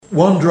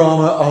one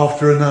drama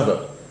after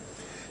another.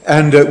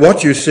 And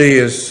what you see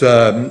is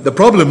the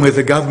problem with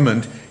the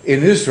government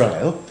in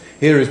Israel.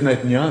 Here is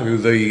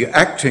Netanyahu, the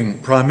acting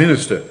Prime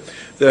Minister.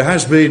 There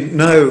has been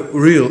no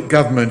real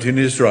government in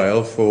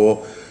Israel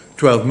for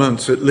 12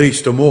 months at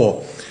least or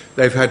more.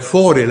 They've had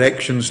 4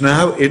 elections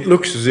now. It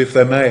looks as if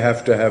they may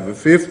have to have a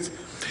 5th.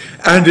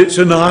 And it's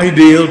an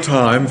ideal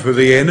time for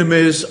the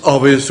enemies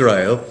of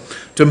Israel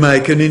to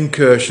make an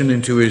incursion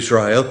into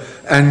Israel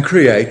and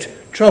create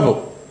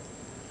trouble.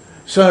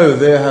 So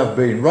there have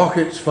been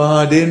rockets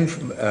fired in,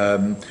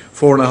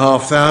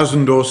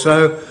 4,500 or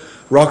so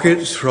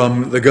rockets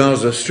from the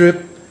Gaza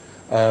Strip.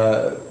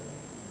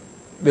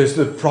 There's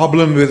the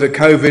problem with the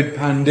COVID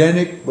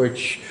pandemic,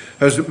 which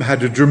has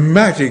had a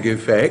dramatic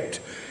effect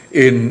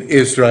in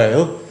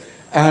Israel.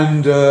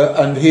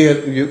 And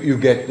here you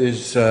get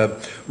this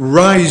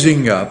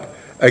rising up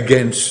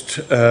against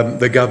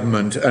the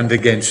government and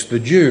against the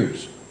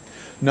Jews.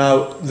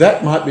 Now,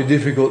 that might be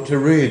difficult to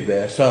read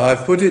there, so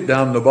I've put it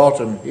down the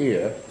bottom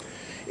here.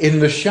 In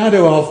the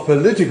shadow of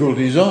political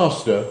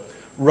disaster,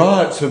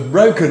 riots have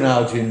broken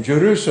out in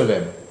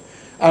Jerusalem,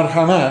 and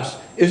Hamas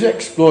is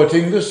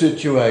exploiting the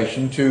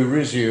situation to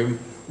resume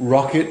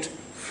rocket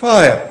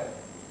fire.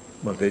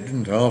 Well, they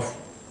didn't half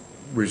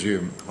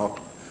resume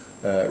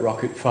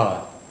rocket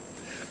fire.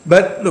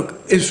 But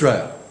look,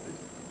 Israel,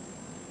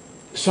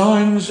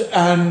 signs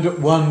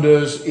and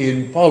wonders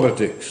in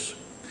politics.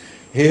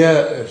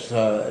 Here is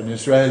an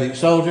Israeli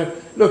soldier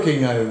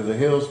looking over the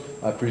hills.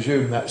 I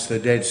presume that's the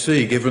Dead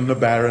Sea, given the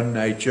barren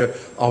nature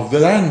of the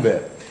land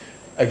there.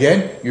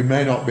 Again, you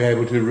may not be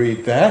able to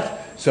read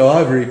that, so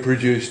I've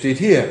reproduced it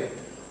here.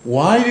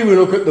 Why do we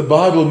look at the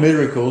Bible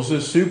miracles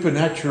as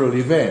supernatural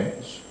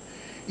events,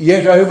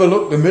 yet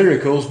overlook the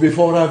miracles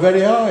before our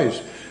very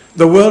eyes?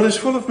 The world is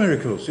full of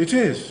miracles, it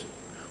is.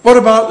 What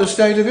about the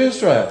state of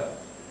Israel?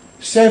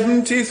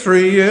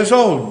 73 years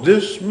old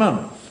this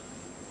month.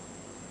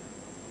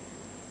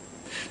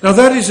 Now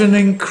that is an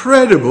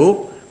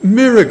incredible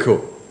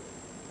miracle.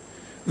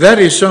 That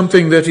is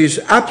something that is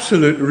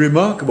absolutely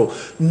remarkable.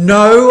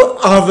 No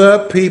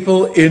other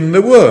people in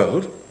the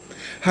world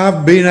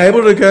have been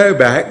able to go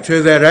back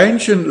to their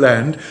ancient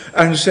land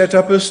and set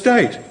up a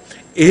state.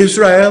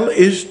 Israel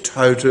is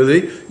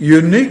totally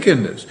unique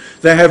in this.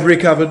 They have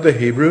recovered the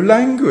Hebrew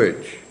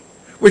language,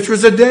 which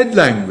was a dead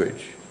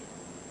language.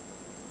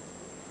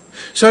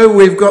 So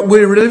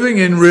we're living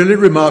in really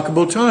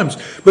remarkable times.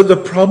 But the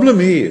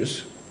problem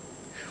is,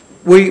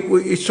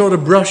 it sort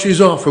of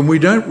brushes off and we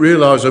don't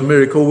realise a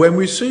miracle when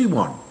we see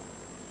one.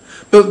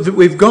 But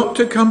we've got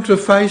to come to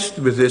face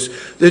with this,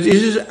 that it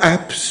is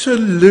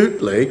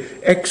absolutely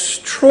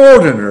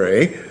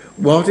extraordinary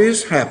what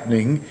is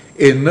happening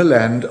in the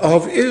land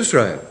of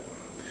Israel.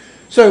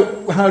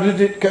 So how did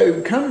it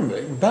come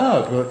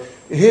about? Well,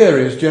 here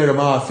is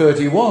Jeremiah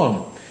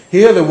 31.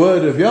 Hear the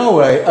word of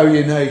Yahweh, O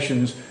ye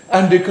nations,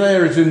 and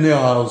declare it in the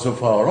isles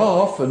afar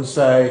off, and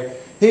say,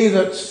 he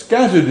that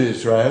scattered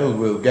Israel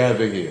will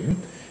gather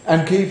him,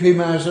 and keep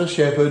him as a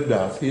shepherd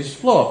doth his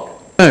flock.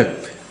 Now,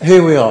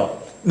 here we are.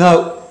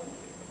 Now,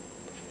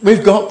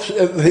 we've got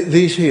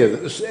these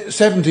here,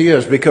 70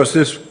 years, because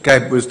this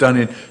camp was done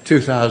in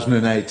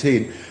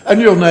 2018. And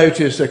you'll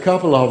notice a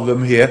couple of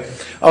them here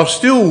are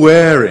still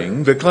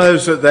wearing the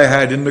clothes that they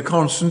had in the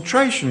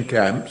concentration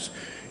camps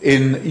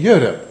in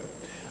Europe.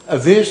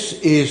 This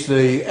is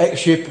the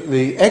ship,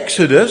 the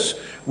Exodus,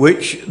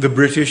 which the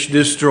British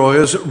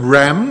destroyers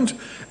rammed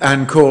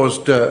and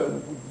caused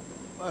a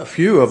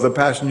few of the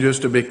passengers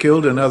to be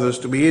killed and others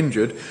to be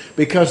injured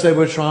because they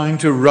were trying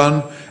to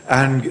run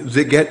and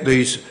get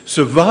these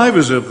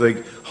survivors of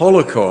the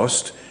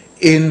Holocaust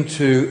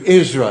into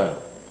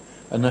Israel.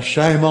 And a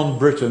shame on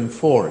Britain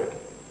for it.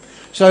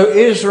 So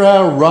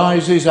Israel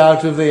rises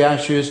out of the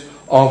ashes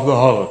of the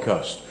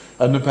Holocaust.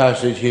 And the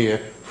passage here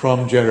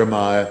from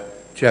Jeremiah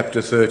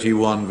chapter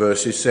 31,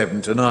 verses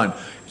 7 to 9.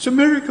 It's a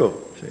miracle,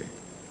 see.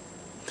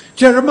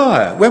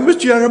 Jeremiah, when was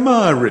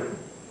Jeremiah written?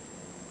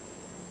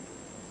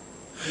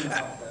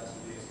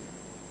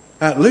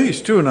 At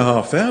least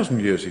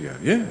 2,500 years ago,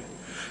 yeah.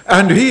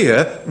 And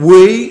here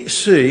we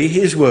see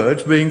his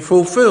words being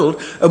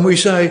fulfilled, and we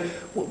say,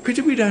 well,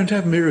 pity we don't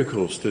have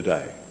miracles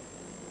today.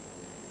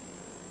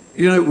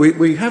 You know,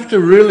 we have to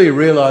really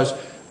realise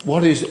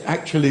what is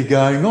actually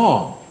going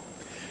on.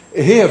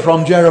 Here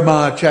from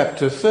Jeremiah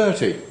chapter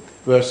 30,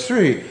 verse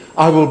 3,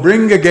 I will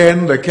bring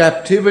again the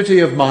captivity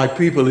of my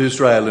people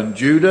Israel and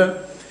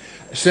Judah,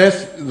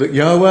 saith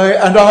Yahweh,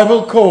 and I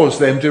will cause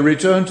them to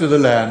return to the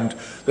land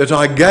that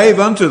I gave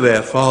unto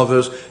their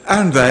fathers,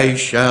 and they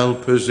shall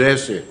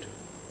possess it.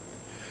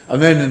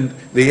 And then in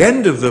the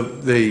end of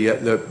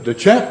the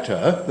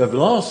chapter, the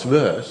last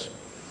verse,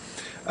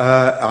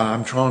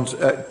 I'm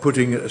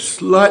putting a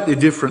slightly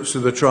difference to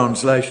the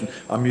translation.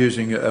 I'm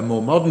using a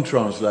more modern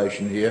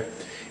translation here.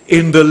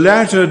 In the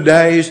latter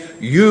days,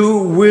 you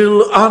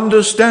will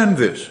understand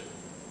this.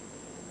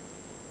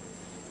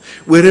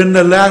 We're in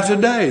the latter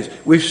days.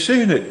 We've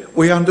seen it.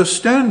 We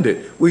understand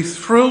it. We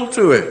thrill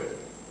to it.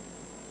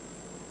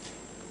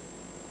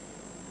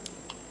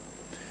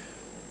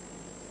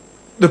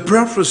 The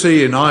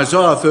prophecy in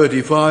Isaiah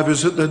 35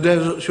 is that the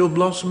desert shall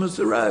blossom as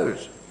the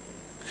rose.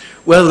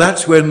 Well,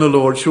 that's when the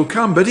Lord shall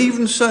come. But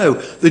even so,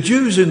 the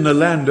Jews in the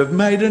land have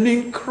made an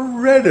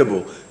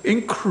incredible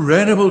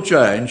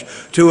change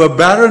to a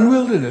barren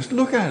wilderness.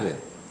 Look at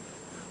it.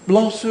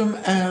 Blossom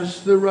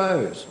as the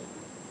rose.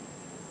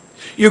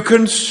 You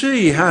can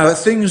see how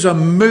things are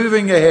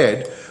moving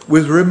ahead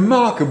with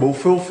remarkable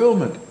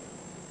fulfillment.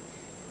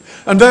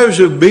 And those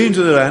who've been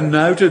to the land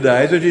know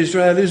today that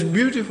Israel is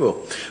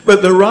beautiful.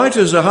 But the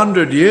writers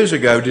 100 years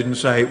ago didn't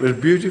say it was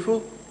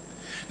beautiful.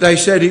 They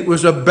said it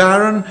was a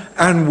barren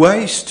and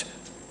waste,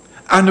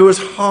 and there was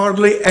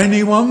hardly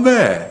anyone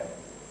there.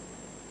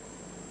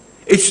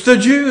 It's the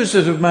Jews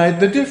that have made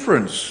the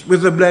difference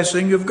with the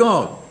blessing of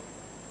God.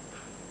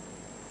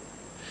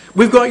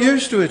 We've got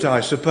used to it,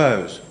 I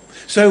suppose.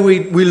 So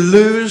we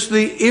lose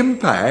the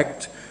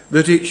impact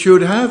that it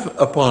should have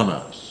upon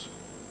us.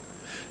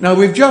 Now,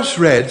 we've just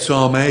read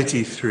Psalm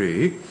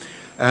 83,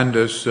 and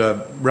as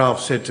Ralph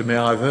said to me,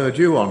 I've heard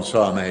you on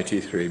Psalm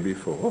 83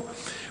 before,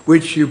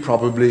 which you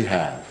probably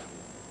have.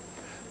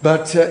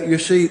 But you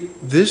see,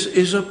 this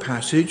is a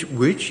passage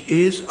which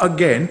is,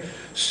 again,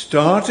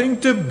 starting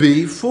to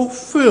be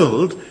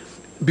fulfilled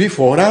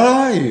before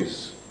our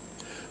eyes.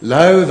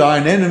 Lo,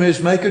 thine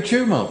enemies make a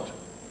tumult.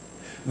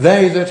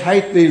 They that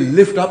hate thee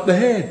lift up the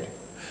head.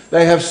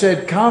 They have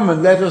said, come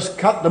and let us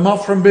cut them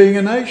off from being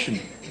a nation.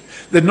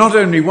 They not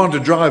only want to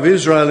drive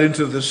Israel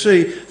into the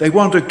sea, they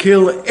want to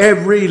kill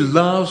every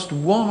last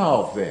one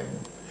of them,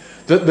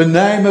 that the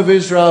name of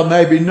Israel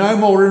may be no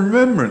more in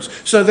remembrance.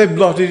 So they've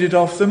blotted it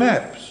off the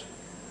maps.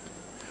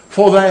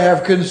 For they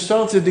have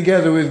consulted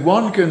together with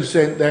one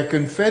consent their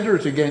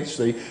confederate against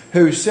thee,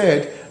 who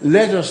said,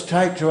 let us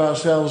take to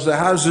ourselves the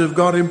houses of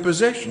God in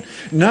possession.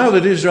 Now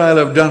that Israel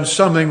have done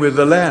something with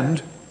the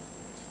land,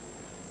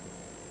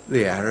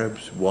 the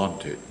Arabs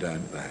want it,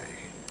 don't they?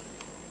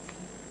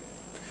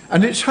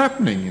 And it's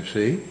happening, you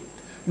see.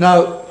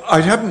 Now,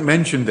 I haven't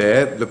mentioned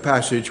there the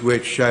passage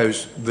which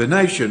shows the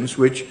nations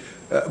which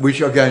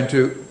are going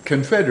to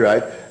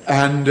confederate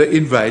and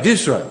invade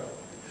Israel.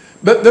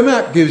 But the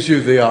map gives you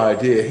the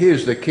idea.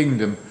 Here's the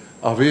kingdom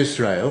of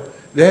Israel.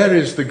 There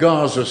is the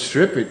Gaza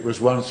Strip. It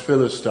was once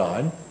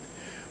Philistine.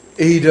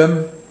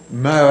 Edom,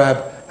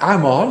 Moab,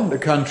 Ammon, the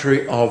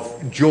country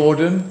of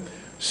Jordan,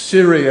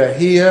 Syria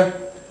here.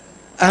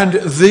 And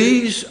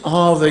these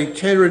are the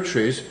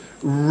territories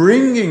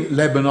ringing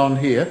Lebanon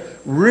here,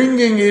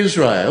 ringing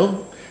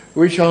Israel,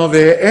 which are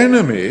their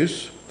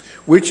enemies,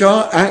 which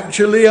are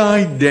actually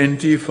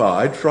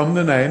identified from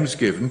the names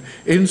given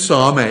in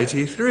Psalm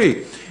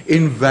 83,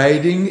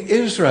 invading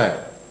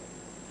Israel.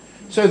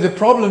 So the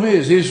problem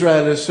is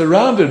Israel is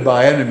surrounded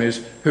by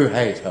enemies who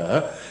hate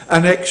her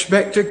and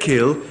expect to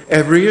kill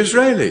every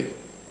Israeli.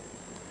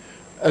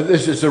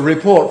 This is a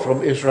report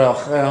from Israel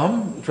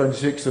Chaim,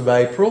 26th of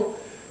April.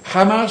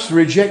 Hamas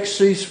rejects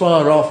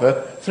ceasefire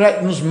offer,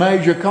 threatens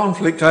major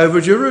conflict over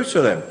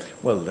Jerusalem.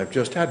 Well, they've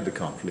just had the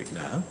conflict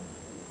now.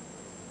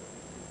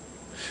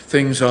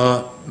 Things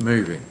are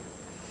moving.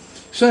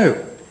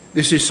 So,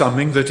 this is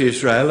something that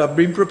Israel have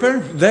been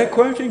preparing for. They're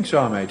quoting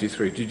Psalm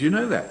 83. Did you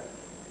know that?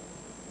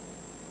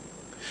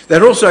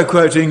 They're also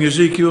quoting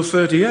Ezekiel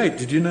 38.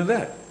 Did you know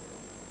that?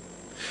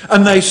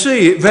 And they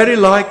see it very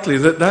likely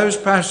that those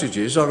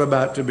passages are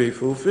about to be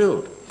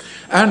fulfilled.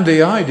 And the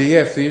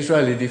IDF, the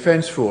Israeli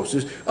Defense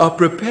Forces, are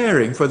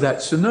preparing for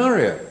that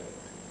scenario.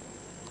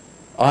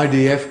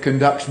 IDF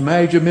conducts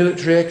major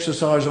military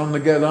exercise on the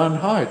Golan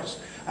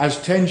Heights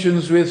as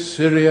tensions with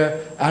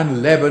Syria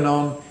and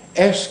Lebanon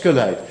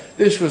escalate.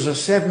 This was a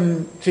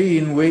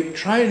 17-week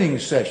training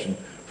session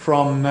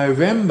from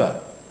November.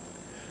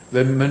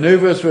 The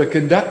manoeuvres were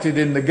conducted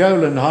in the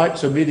Golan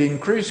Heights amid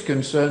increased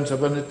concerns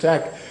of an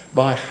attack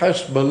by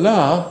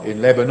Hezbollah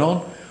in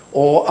Lebanon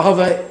or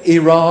other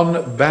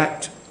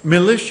Iran-backed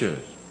militias.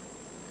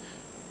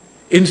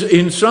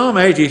 In Psalm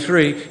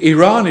 83,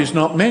 Iran is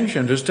not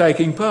mentioned as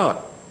taking part.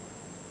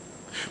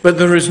 But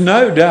there is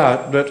no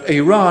doubt that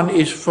Iran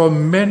is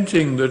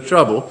fomenting the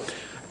trouble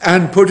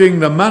and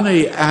putting the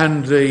money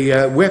and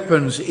the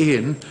weapons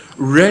in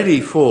ready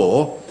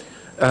for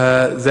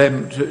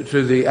them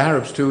to the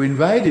Arabs to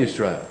invade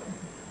Israel.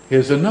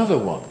 Here's another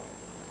one.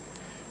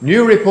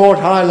 New report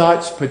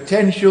highlights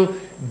potential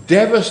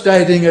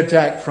devastating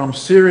attack from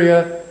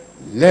Syria,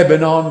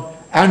 Lebanon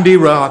and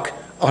Iraq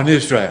on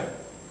Israel.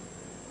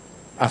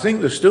 I think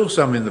there's still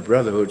some in the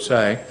Brotherhood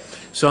saying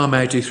Psalm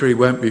 83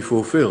 won't be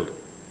fulfilled,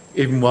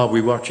 even while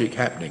we watch it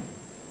happening.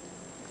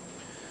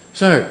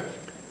 So,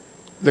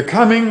 the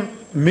coming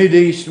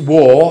Mideast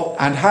war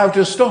and how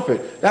to stop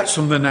it. That's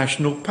from the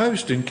National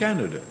Post in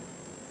Canada.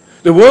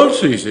 The world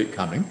sees it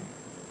coming.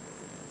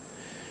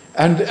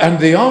 And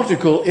the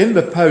article in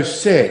the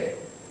Post said,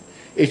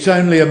 it's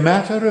only a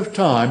matter of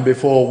time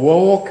before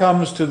war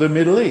comes to the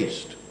Middle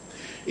East.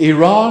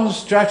 Iran's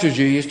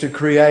strategy is to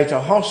create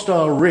a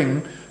hostile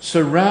ring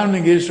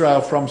surrounding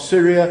Israel from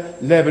Syria,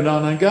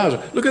 Lebanon and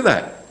Gaza. Look at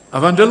that.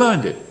 I've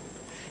underlined it.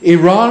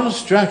 Iran's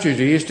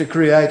strategy is to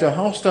create a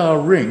hostile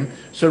ring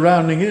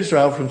surrounding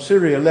Israel from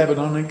Syria,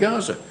 Lebanon and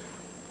Gaza.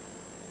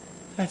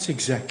 That's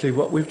exactly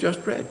what we've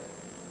just read.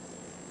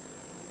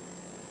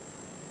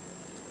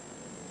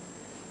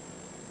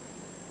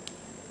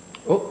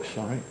 Oh,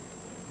 sorry.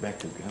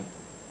 Back we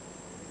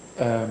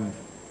go.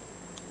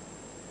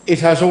 It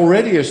has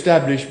already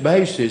established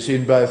bases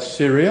in both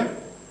Syria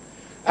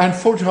and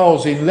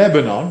footholds in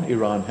Lebanon,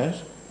 Iran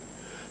has,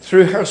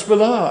 through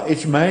Hezbollah,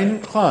 its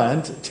main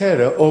client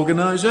terror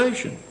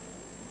organisation.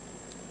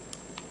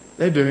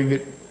 They're doing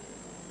it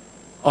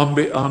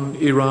on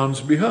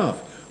Iran's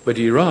behalf. But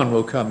Iran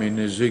will come in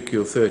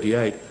Ezekiel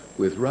 38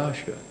 with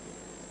Russia.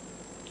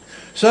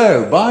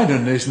 So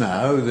Biden is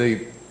now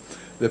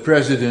the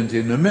president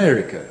in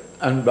America.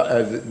 And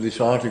this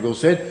article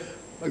said,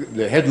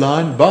 the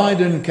headline,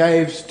 Biden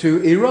caves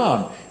to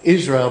Iran.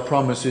 Israel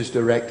promises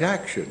direct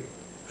action.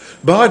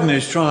 Biden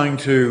is trying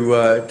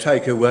to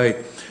take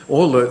away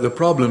all the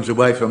problems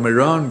away from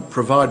Iran,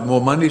 provide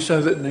more money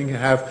so that they can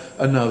have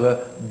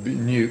another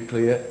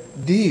nuclear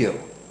deal.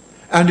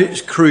 And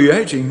it's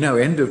creating no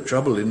end of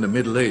trouble in the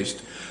Middle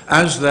East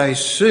as they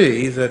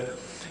see that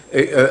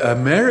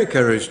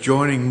America is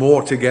joining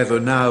more together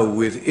now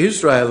with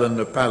Israel and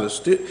the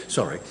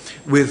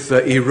with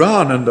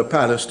Iran and the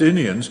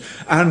Palestinians,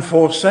 and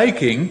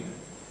forsaking,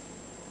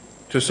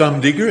 to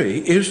some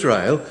degree,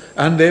 Israel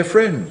and their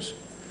friends.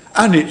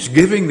 And it's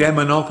giving them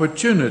an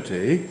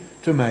opportunity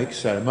to make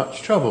so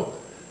much trouble.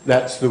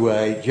 That's the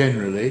way,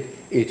 generally,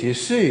 it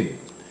is seen.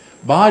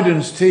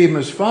 Biden's team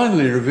has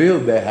finally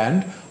revealed their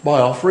hand by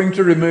offering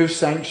to remove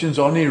sanctions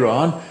on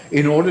Iran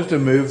in order to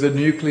move the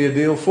nuclear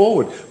deal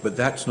forward. But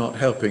that's not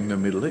helping the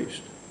Middle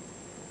East.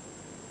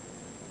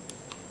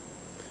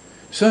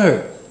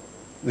 So,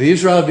 the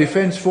Israel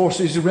Defense Force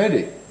is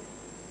ready.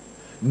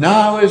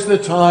 Now is the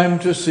time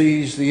to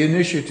seize the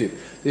initiative.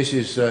 This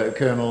is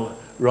Colonel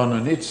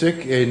Ronan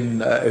Itzik,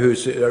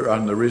 who's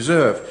on the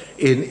reserve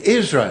in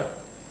Israel.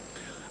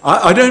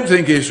 I don't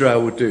think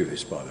Israel would do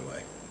this, by the way.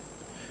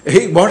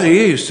 What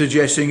he is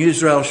suggesting,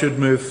 Israel should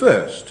move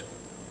first.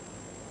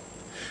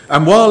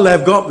 And while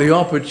they've got the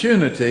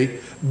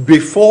opportunity,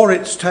 before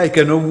it's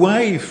taken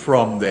away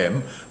from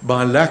them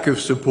by lack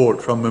of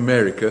support from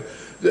America,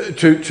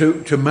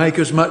 to make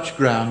as much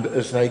ground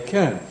as they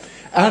can.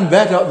 And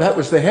that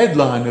was the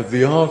headline of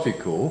the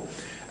article.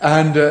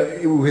 And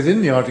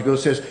within the article it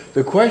says,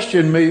 the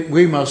question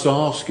we must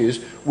ask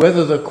is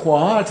whether the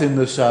quiet in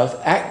the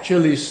south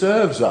actually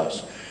serves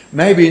us.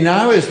 Maybe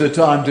now is the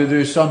time to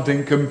do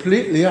something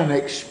completely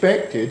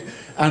unexpected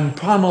and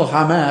pummel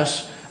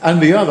Hamas and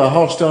the other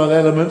hostile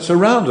elements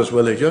around us.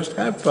 Well, they just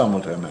have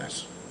pummeled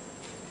Hamas.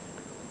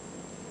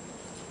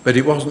 But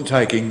it wasn't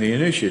taking the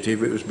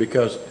initiative, it was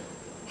because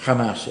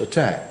Hamas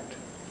attacked.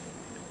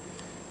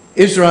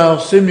 Israel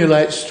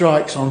simulates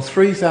strikes on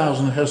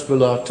 3,000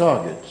 Hezbollah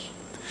targets.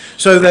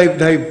 So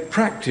they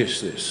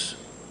practice this.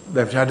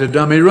 They've had a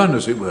dummy run,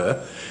 as it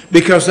were,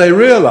 because they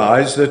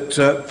realise that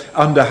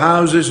under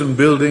houses and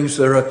buildings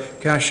there are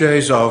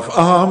caches of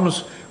arms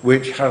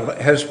which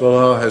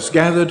Hezbollah has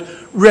gathered,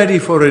 ready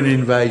for an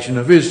invasion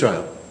of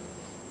Israel.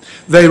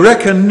 They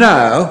reckon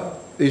now,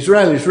 the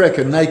Israelis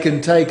reckon, they can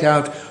take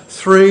out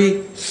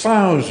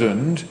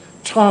 3,000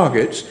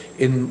 targets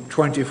in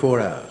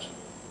 24 hours.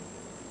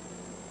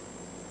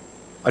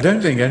 I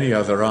don't think any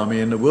other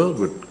army in the world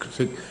would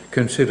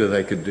consider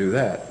they could do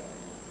that.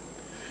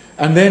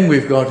 And then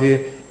we've got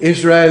here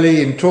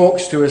Israeli in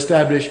talks to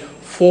establish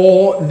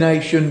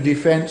 4-nation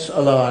defence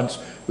alliance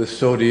with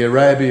Saudi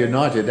Arabia,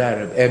 United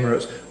Arab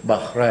Emirates,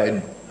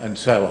 Bahrain, and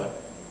so on.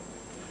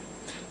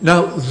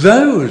 Now,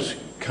 those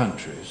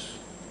countries,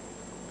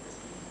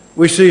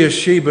 we see as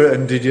Sheba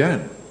and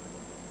Dijan.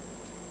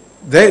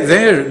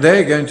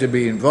 They're going to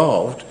be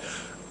involved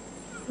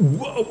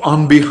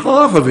on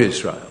behalf of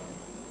Israel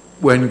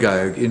when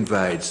Gog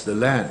invades the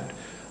land.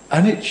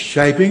 And it's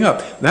shaping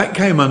up. That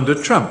came under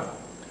Trump.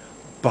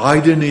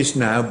 Biden is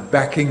now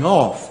backing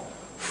off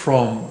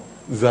from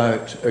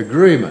that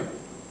agreement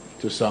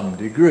to some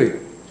degree.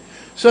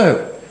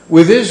 So,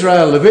 with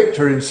Israel the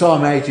victor in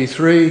Psalm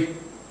 83,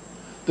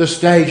 the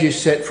stage is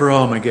set for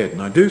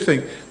Armageddon. I do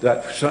think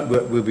that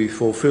will be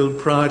fulfilled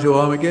prior to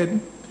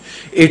Armageddon.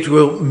 It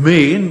will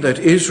mean that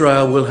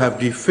Israel will have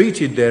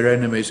defeated their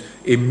enemies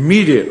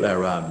immediately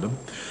around them.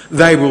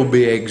 They will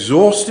be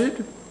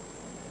exhausted.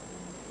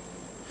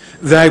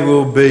 They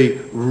will be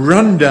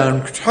run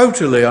down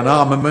totally on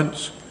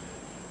armaments,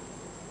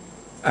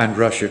 and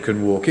Russia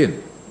can walk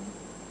in.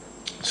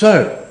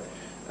 So,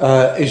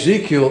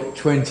 Ezekiel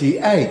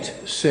 28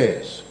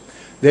 says,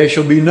 there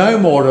shall be no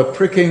more a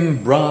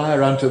pricking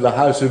briar unto the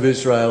house of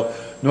Israel,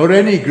 nor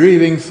any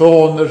grieving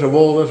thorn that of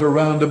all that are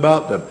round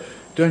about them.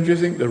 Don't you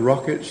think the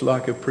rocket's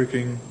like a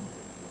pricking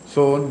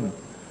thorn,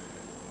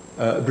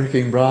 a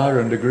pricking briar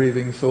and a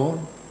grieving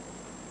thorn?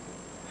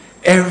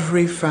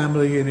 Every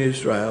family in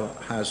Israel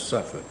has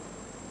suffered.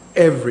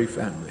 Every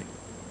family.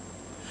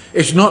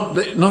 It's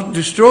not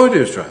destroyed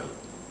Israel,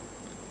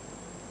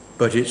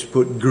 but it's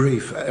put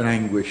grief and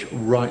anguish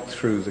right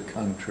through the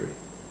country.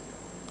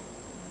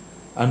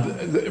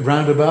 And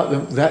round about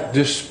them that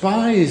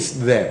despise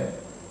them,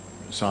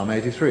 Psalm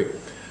 83.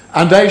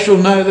 And they shall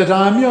know that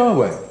I am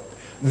Yahweh.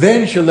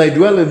 Then shall they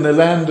dwell in the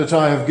land that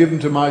I have given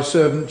to my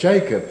servant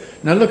Jacob.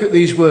 Now look at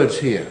these words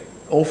here,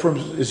 all from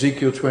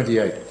Ezekiel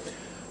 28.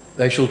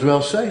 They shall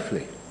dwell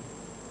safely.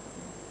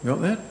 You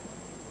got that?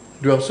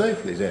 Dwell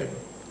safely there.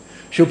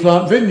 Shall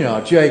plant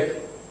vineyards, yea,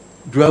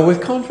 dwell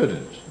with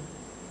confidence.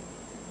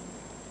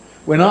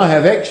 When I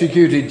have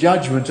executed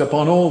judgment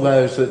upon all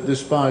those that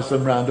despise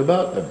them round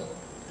about them.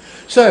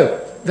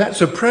 So,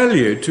 that's a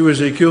prelude to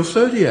Ezekiel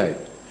 38.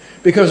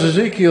 Because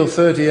Ezekiel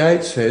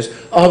 38 says,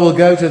 I will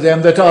go to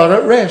them that are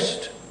at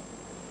rest.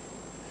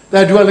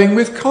 They're dwelling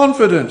with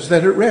confidence,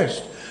 they're at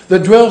rest. They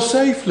dwell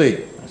safely.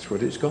 That's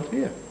what it's got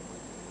here.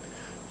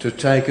 To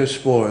take a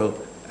spoil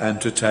and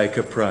to take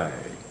a prey.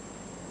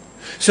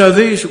 So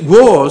these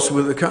wars,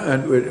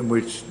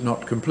 which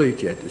not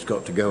complete yet, it's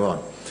got to go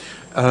on.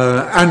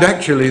 And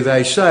actually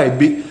they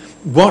say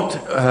what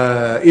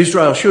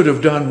Israel should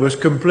have done was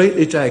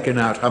completely taken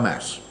out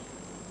Hamas.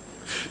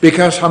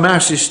 Because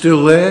Hamas is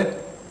still there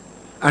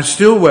and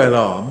still well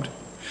armed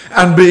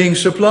and being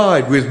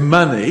supplied with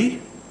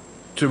money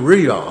to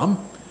rearm.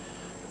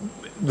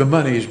 The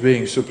money is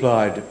being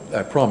supplied,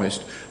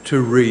 promised,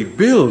 to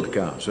rebuild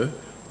Gaza,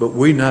 but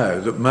we know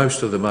that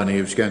most of the money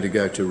is going to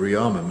go to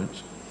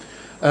rearmaments.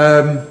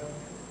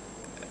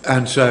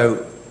 And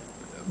so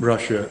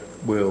Russia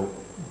will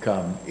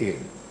come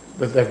in.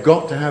 But they've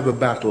got to have a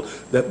battle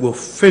that will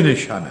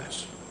finish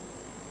Hamas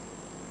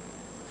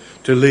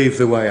to leave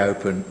the way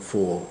open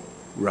for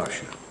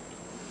Russia.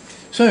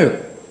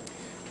 So,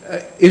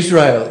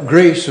 Israel,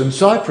 Greece and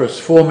Cyprus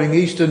forming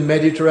Eastern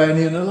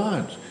Mediterranean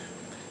alliance.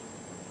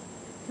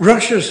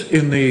 Russia's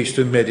in the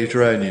Eastern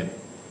Mediterranean.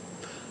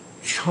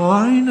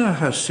 China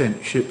has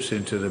sent ships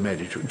into the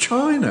Mediterranean.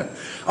 China.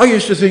 I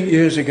used to think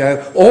years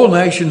ago, all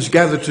nations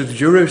gathered to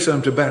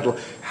Jerusalem to battle.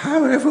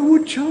 However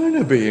would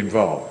China be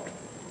involved?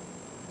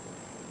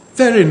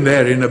 They're in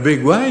there in a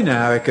big way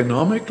now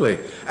economically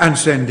and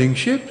sending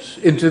ships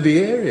into the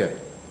area.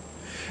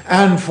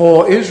 And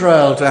for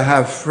Israel to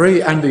have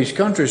free, and these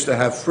countries to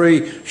have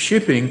free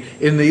shipping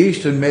in the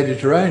Eastern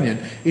Mediterranean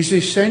is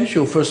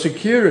essential for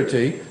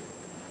security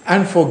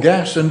and for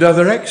gas and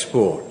other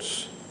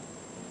exports.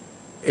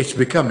 It's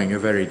becoming a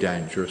very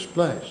dangerous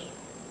place.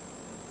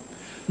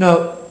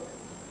 Now,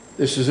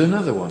 this is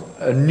another one.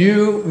 A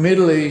new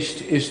Middle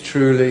East is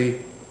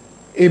truly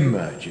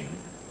emerging.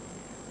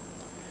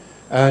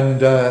 And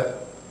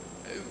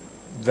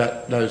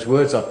those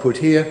words are put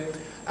here.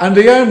 And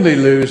the only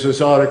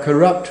losers are a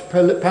corrupt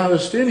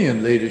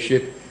Palestinian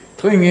leadership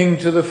clinging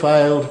to the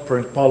failed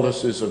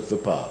policies of the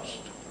past.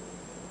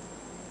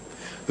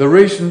 The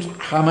recent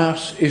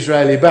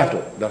Hamas-Israeli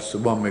battle, that's the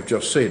one we've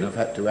just seen, I've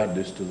had to add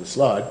this to the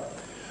slide,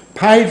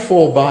 paid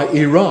for by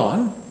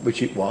Iran,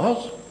 which it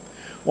was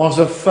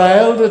a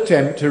failed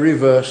attempt to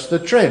reverse the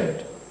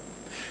trend.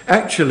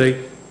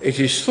 Actually, it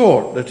is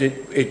thought that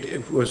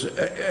it was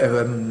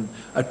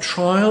a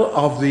trial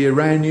of the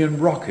Iranian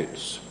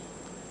rockets.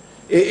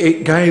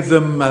 It gave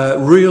them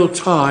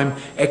real-time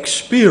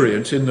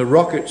experience in the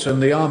rockets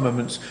and the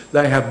armaments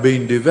they have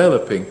been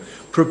developing,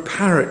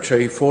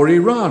 preparatory for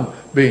Iran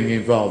being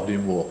involved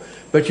in war.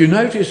 But you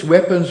notice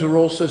weapons are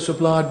also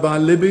supplied by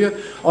Libya.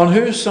 On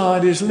whose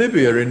side is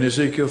Libya in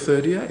Ezekiel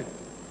 38?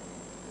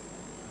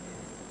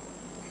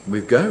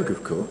 With Gog,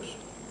 of course.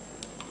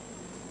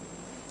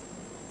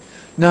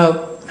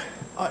 Now,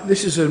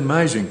 this is an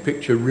amazing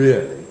picture,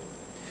 really.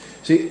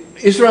 See,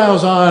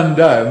 Israel's Iron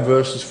Dome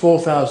versus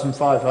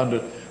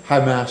 4,500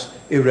 Hamas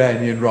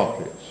Iranian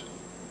rockets.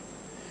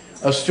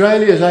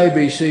 Australia's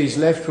ABC's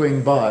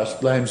left-wing bias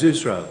blames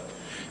Israel.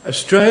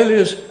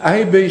 Australia's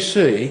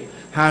ABC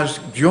has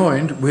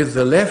joined with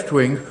the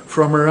left-wing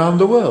from around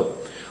the world.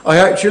 I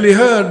actually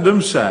heard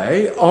them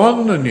say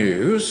on the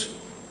news,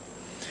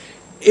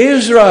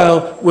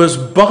 Israel was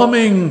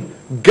bombing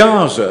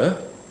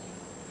Gaza,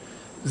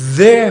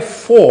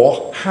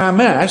 therefore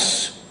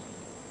Hamas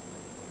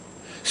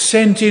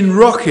sent in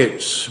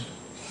rockets.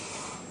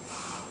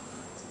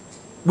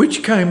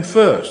 Which came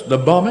first, the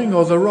bombing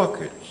or the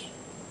rockets?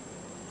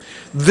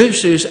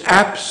 This is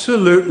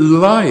absolute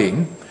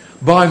lying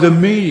by the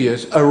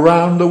medias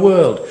around the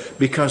world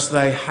because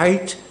they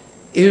hate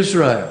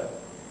Israel.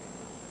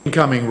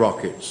 Incoming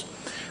rockets.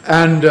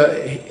 And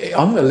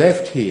on the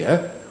left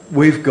here,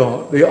 we've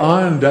got the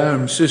Iron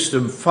Dome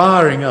system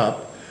firing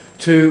up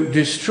to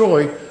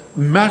destroy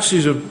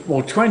masses of,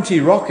 20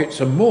 rockets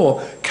and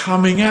more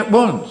coming at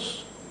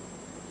once.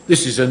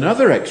 This is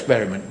another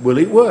experiment. Will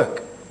it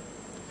work?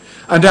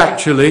 And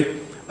actually,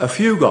 a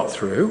few got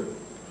through,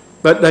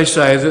 but they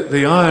say that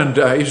the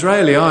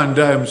Israeli Iron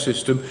Dome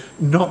system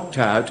knocked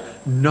out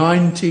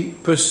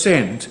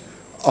 90%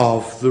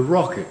 of the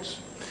rockets.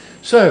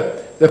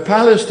 So, the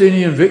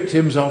Palestinian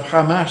victims of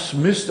Hamas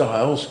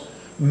missiles,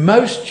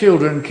 most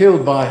children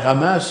killed by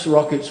Hamas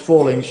rockets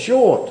falling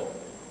short.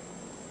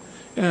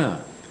 Yeah.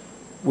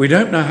 We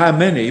don't know how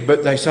many,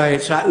 but they say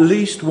it's at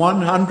least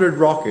 100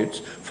 rockets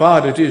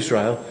fired at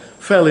Israel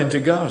fell into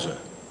Gaza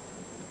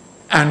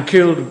and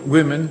killed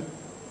women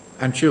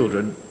and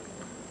children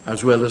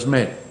as well as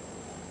men.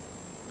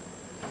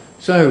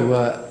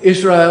 So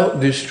Israel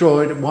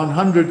destroyed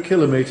 100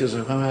 kilometres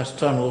of Hamas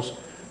tunnels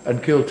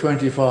and killed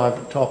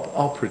 25 top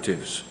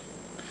operatives.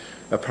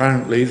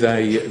 Apparently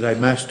they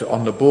massed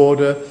on the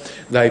border.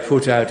 They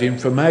put out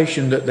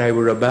information that they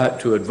were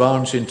about to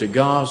advance into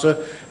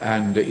Gaza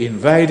and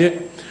invade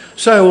it.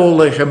 So all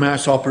the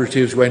Hamas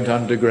operatives went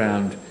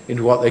underground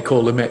into what they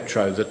call the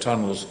metro, the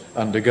tunnels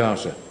under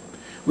Gaza,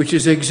 which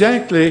is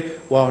exactly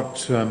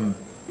what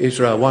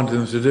Israel wanted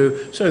them to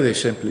do. So they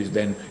simply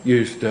then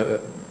used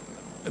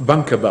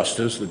bunker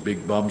busters, the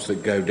big bombs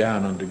that go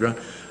down underground,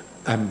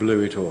 and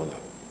blew it all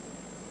up.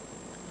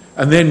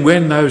 And then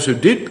when those who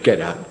did got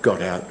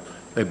out,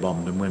 they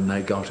bombed them when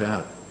they got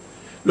out.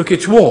 Look,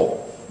 it's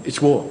war. It's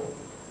war.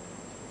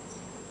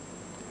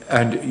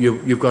 And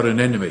you've got an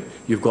enemy.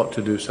 You've got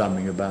to do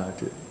something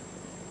about it.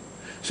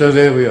 So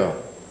there we are.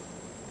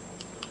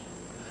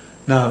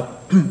 Now,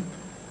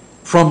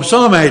 from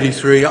Psalm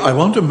 83, I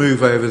want to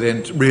move over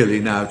then really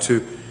now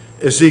to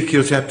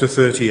Ezekiel chapter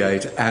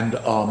 38 and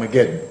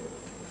Armageddon.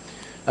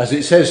 As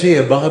it says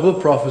here, Bible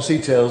prophecy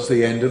tells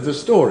the end of the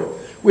story.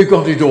 We've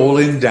got it all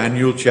in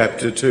Daniel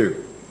chapter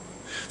 2.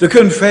 The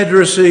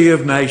confederacy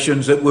of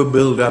nations that will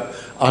build up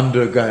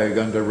under Gog,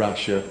 under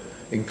Russia,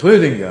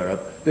 including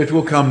Europe, that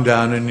will come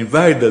down and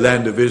invade the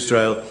land of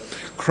Israel.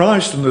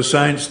 Christ and the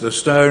saints, the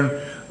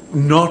stone,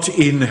 not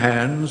in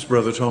hands,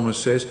 Brother Thomas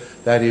says.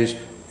 That is,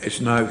 it's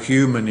no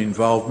human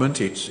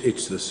involvement. It's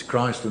the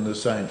Christ and the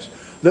saints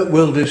that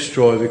will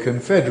destroy the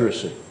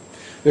confederacy.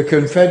 The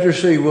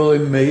confederacy will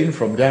mean,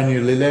 from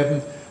Daniel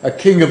 11, a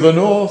king of the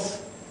north,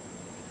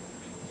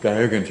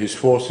 Gog and his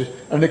forces,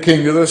 and a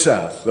king of the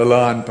south, the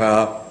lion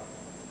power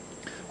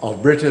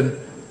of Britain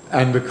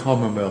and the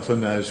Commonwealth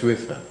and those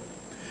with her.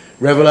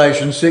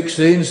 Revelation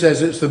 16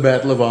 says it's the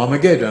Battle of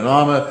Armageddon.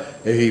 Arma,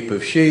 a heap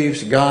of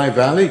sheaves, Guy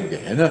Valley,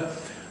 Gehenna,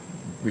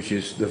 which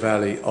is the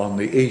valley on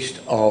the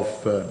east of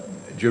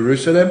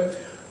Jerusalem,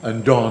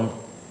 and Don,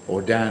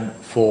 or Dan,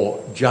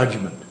 for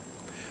judgment.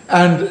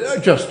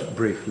 And just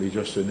briefly,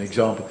 just an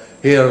example,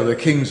 here are the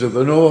kings of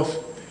the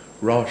north,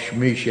 Rosh,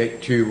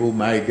 Meshech, Tubal,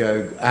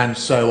 Magog, and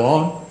so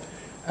on.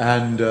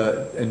 And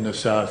in the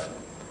south,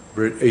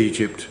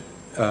 Egypt,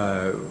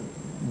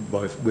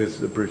 both with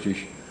the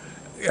British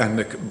and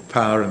the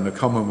power and the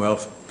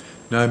Commonwealth.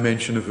 No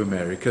mention of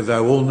America,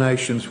 though all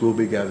nations will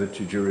be gathered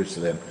to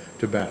Jerusalem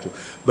to battle.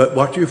 But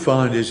what you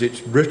find is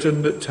it's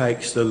Britain that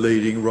takes the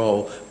leading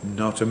role,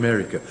 not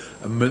America.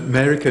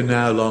 America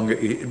no longer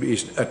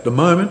is, at the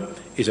moment,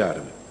 is out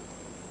of it.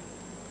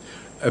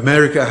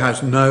 America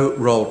has no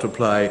role to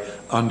play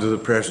under the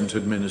present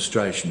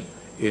administration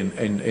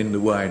in the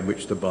way in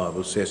which the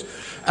Bible says.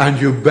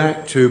 And you're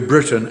back to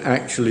Britain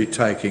actually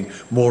taking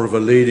more of a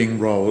leading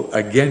role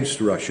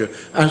against Russia,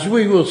 as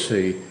we will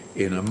see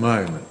in a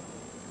moment.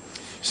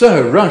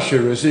 So, Russia,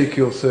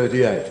 Ezekiel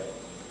 38.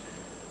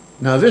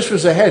 Now, this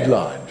was a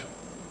headline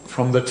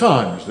from the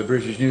Times, the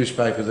British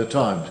newspaper, the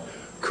Times.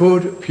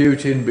 Could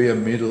Putin be a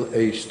Middle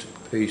East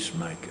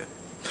peacemaker?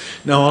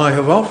 Now, I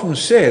have often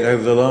said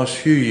over the last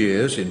few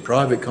years in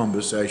private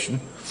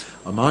conversation,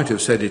 I might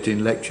have said it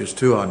in lectures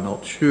too, I'm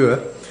not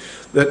sure,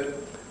 that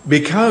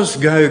because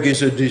Gog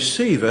is a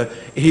deceiver,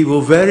 he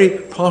will very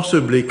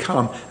possibly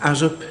come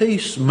as a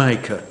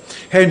peacemaker.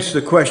 Hence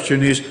the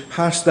question is,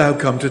 hast thou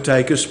come to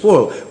take a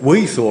spoil?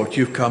 We thought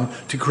you've come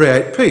to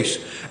create peace.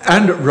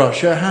 And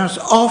Russia has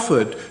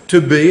offered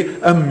to be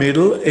a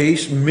Middle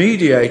East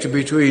mediator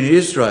between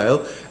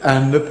Israel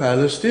and the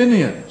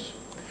Palestinians.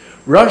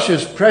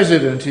 Russia's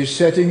president is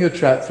setting a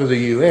trap for the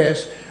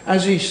US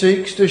as he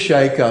seeks to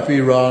shake up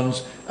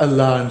Iran's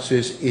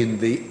alliances in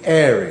the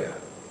area.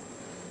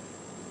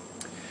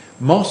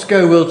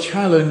 Moscow will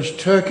challenge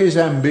Turkey's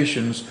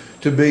ambitions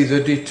to be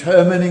the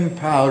determining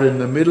power in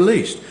the Middle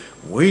East.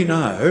 We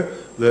know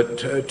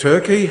that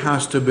Turkey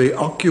has to be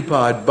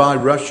occupied by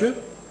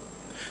Russia.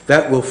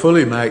 That will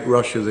fully make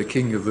Russia the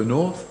king of the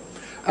north.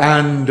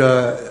 And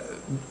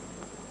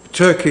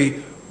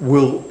Turkey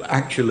will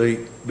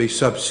actually be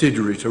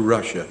subsidiary to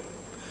Russia.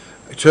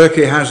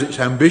 Turkey has its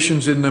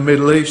ambitions in the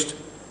Middle East.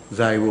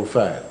 They will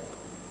fail.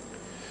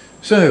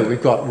 So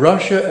we've got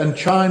Russia and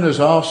China's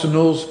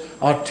arsenals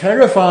are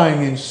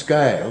terrifying in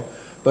scale,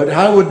 but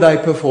how would they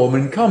perform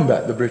in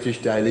combat? The British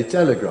Daily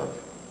Telegraph.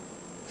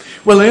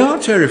 Well, they are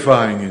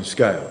terrifying in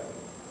scale.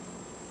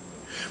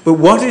 But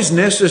what is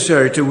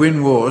necessary to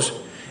win wars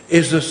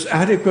is this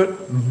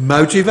adequate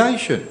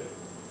motivation.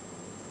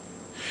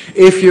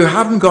 If you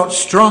haven't got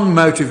strong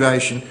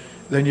motivation,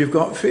 then you've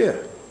got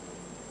fear.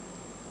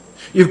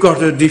 You've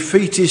got a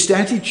defeatist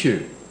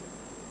attitude.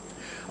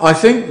 I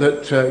think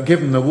that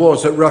given the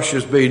wars that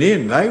Russia's been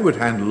in, they would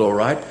handle all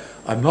right.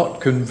 I'm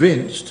not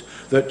convinced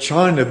that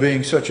China,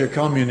 being such a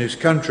communist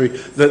country,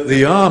 that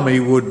the army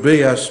would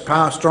be as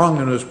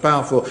strong and as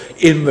powerful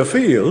in the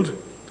field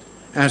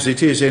as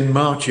it is in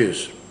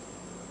marches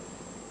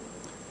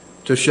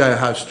to show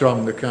how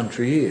strong the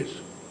country is.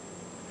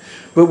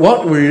 But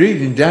what we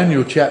read in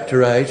Daniel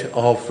chapter 8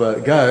 of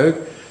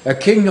Gog, a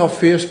king of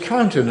fierce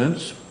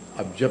countenance,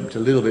 I've jumped a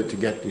little bit to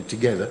get it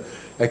together,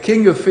 a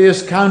king of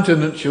fierce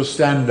countenance shall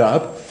stand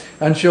up,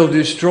 and shall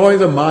destroy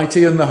the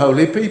mighty and the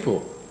holy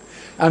people.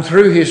 And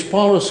through his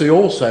policy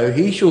also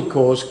he shall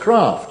cause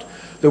craft.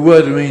 The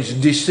word means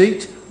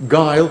deceit,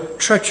 guile,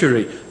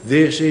 treachery.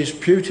 This is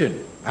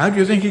Putin. How do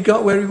you think he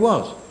got where he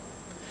was?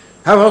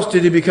 How else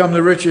did he become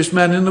the richest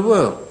man in the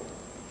world?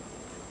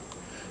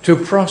 To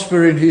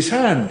prosper in his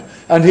hand,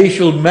 and he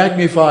shall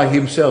magnify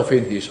himself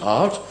in his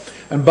heart,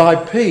 and by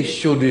peace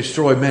shall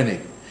destroy many.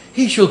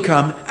 He shall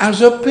come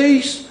as a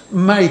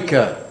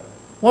peacemaker.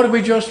 What did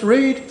we just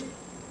read?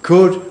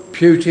 Could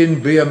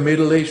Putin be a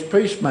Middle East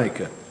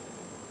peacemaker?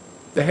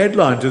 The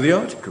headline to the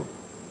article.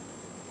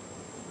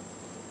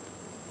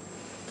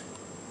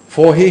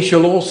 For he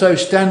shall also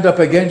stand up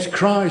against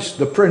Christ,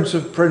 the Prince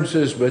of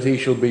Princes, but he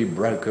shall be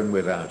broken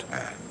without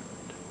hand.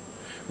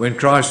 When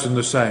Christ and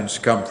the saints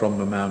come from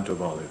the Mount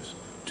of Olives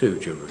to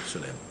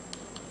Jerusalem.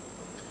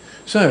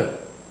 So,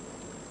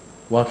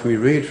 what we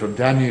read from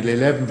Daniel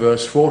 11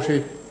 verse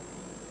 40,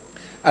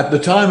 at the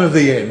time of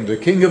the end, the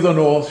king of the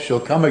north shall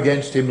come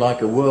against him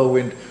like a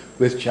whirlwind,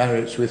 with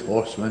chariots, with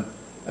horsemen,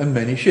 and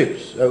many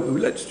ships. So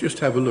let's just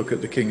have a look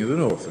at the king of the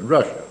north and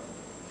Russia.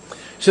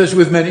 It says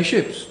with many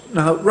ships.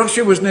 Now,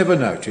 Russia was never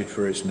noted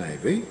for its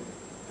navy.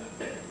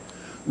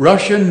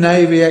 Russian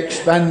navy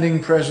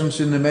expanding presence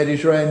in the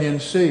Mediterranean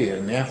Sea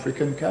and the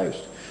African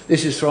coast.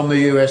 This is from the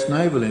US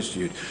Naval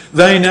Institute.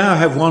 They now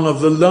have one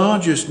of the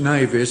largest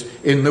navies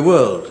in the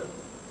world.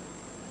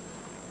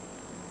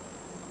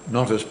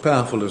 Not as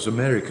powerful as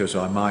America's,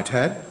 I might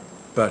add,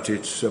 but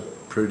it's a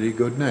pretty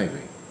good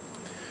navy.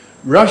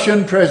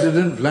 Russian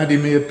President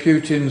Vladimir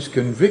Putin's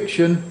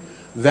conviction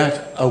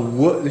that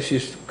this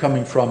is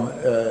coming from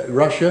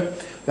Russia,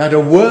 that a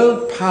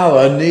world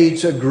power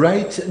needs a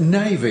great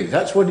navy.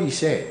 That's what he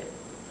said.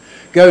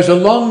 Goes a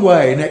long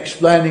way in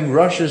explaining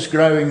Russia's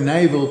growing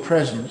naval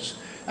presence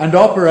and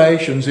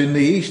operations in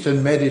the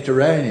eastern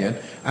Mediterranean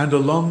and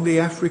along the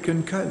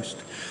African coast.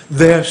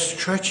 They're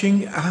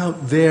stretching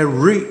out their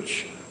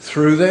reach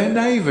through their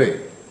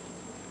navy.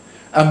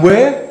 And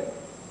where?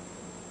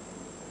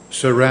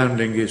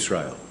 Surrounding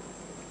Israel.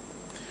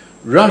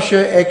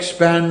 Russia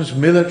expands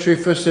military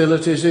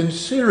facilities in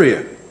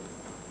Syria.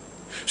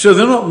 So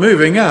they're not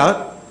moving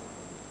out.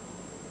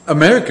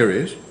 America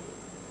is.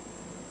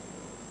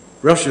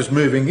 Russia's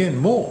moving in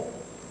more.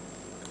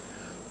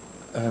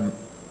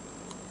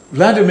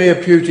 Vladimir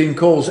Putin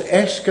calls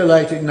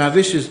escalating, now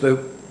this is the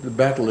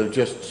battle I've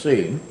just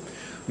seen.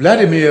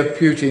 Vladimir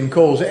Putin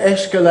calls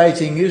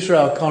escalating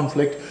Israel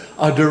conflict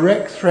a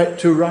direct threat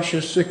to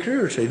Russia's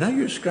security. Now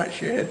you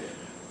scratch your head.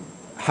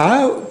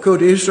 How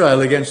could Israel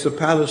against the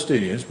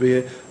Palestinians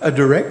be a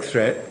direct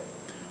threat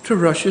to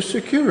Russia's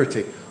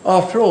security?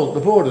 After all, the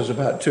border's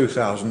about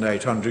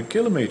 2,800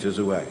 kilometres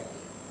away.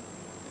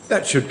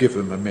 That should give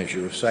them a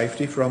measure of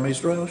safety from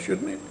Israel,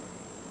 shouldn't it?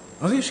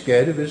 Are they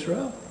scared of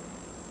Israel?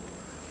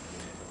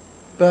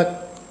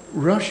 But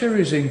Russia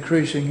is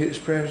increasing its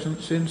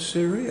presence in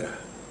Syria.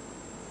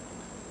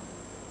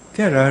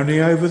 They're only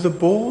over the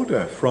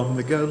border from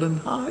the Golan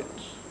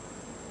Heights.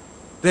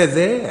 They're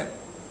there.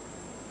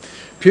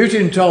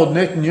 Putin told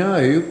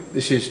Netanyahu,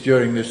 this is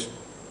during this,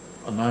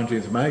 on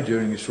 19th of May,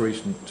 during this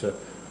recent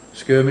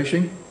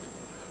skirmishing,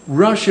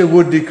 Russia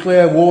would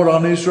declare war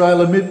on Israel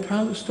amid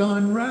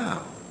Palestine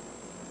row.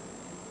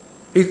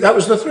 That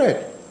was the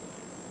threat.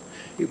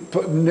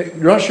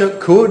 Russia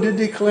could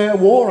declare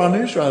war on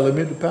Israel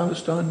amid the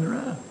Palestine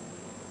row.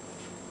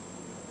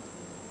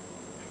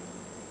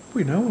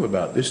 We know all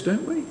about this,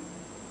 don't we?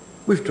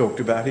 We've talked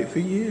about it for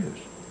years.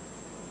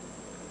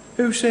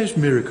 Who says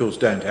miracles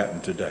don't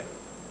happen today?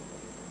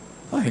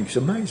 I think it's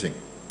amazing.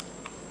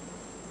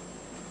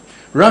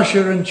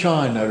 Russia and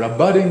China, a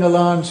budding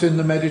alliance in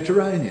the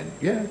Mediterranean.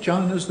 Yeah,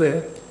 China's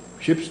there.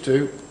 Ships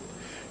too.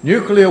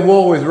 Nuclear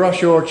war with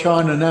Russia or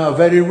China now a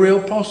very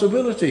real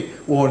possibility,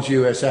 warns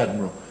US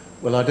Admiral.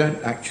 Well, I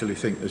don't actually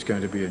think there's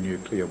going to be a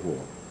nuclear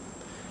war,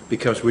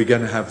 because we're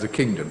going to have the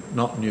kingdom,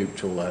 not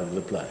nuked all over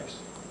the place.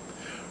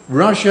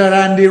 Russia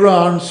and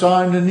Iran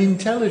signed an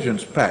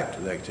intelligence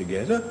pact. They're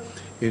together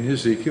in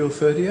Ezekiel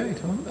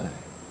 38, aren't they?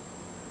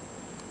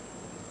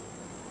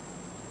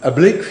 A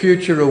bleak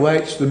future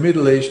awaits the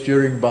Middle East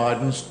during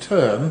Biden's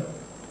term.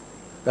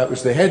 That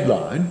was the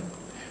headline.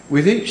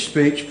 With each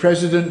speech,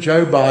 President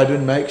Joe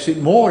Biden makes it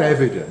more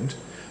evident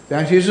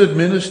that his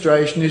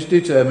administration is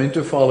determined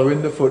to follow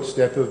in the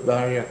footsteps of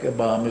Barack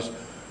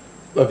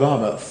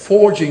Obama,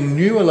 forging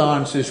new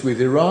alliances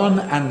with Iran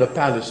and the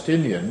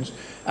Palestinians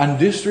and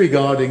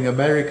disregarding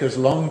America's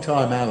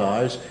longtime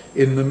allies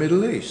in the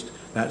Middle East.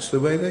 That's the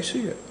way they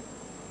see it.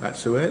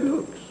 That's the way it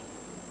looks.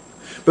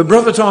 But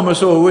Brother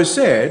Thomas always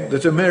said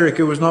that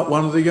America was not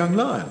one of the young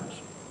lions.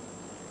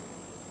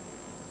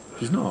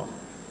 She's not.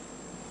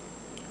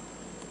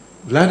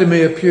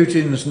 Vladimir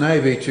Putin's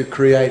navy to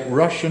create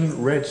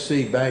Russian Red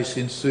Sea base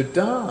in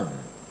Sudan.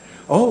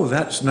 Oh,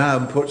 that's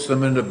now puts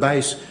them in a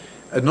base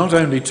at not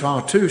only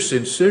Tartus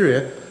in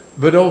Syria,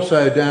 but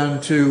also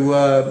down to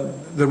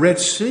the Red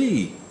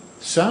Sea,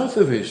 south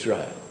of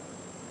Israel.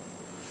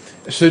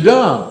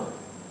 Sudan,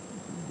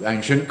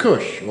 ancient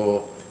Kush,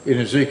 or in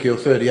Ezekiel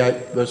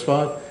 38 verse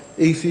 5,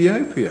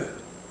 Ethiopia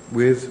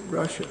with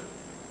Russia.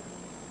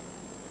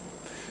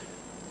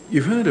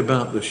 You've heard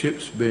about the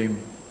ships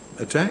being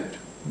attacked?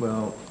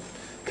 Well,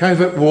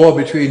 covert war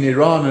between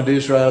Iran and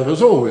Israel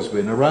has always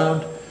been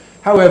around.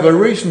 However,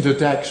 recent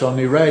attacks on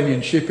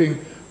Iranian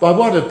shipping by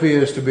what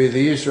appears to be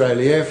the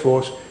Israeli Air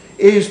Force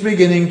is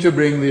beginning to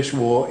bring this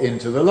war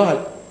into the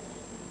light.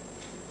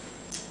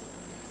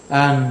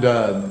 And,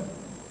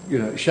 you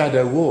know,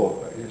 shadow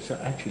war, it's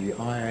actually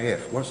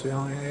IAF. What's the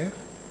IAF?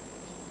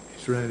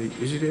 Israeli,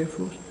 is it Air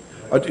Force?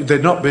 They're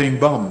not being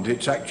bombed.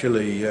 It's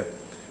actually,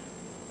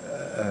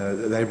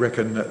 they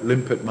reckon that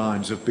limpet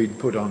mines have been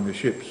put on the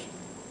ships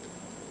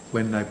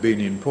when they've been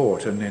in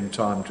port and then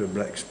timed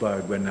to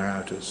explode when they're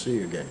out at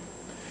sea again.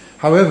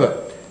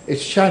 However,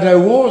 it's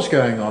shadow wars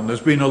going on. There's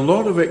been a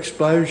lot of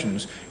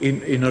explosions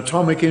in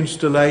atomic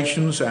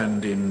installations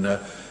and in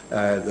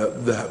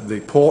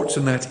the ports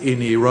and that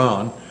in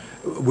Iran,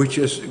 which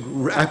has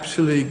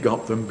absolutely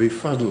got them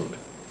befuddled.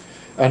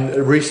 And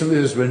recently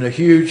there's been a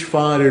huge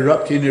fire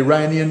erupt in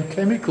Iranian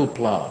chemical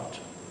plant,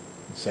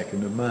 the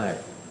 2nd of May,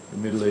 the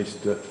Middle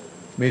East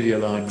media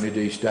line,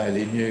 Mideast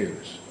Daily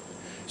News.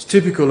 It's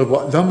typical of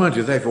what,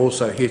 they've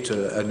also hit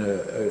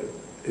an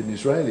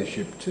Israeli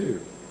ship too.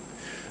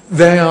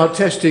 They are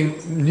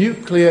testing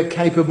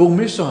nuclear-capable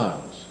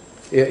missiles,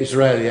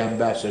 Israeli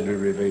ambassador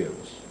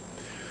reveals.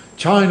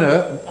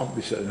 China,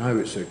 obviously I know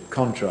it's a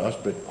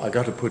contrast, but I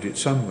got to put it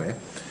somewhere.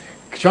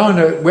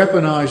 China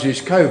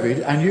weaponises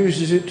COVID and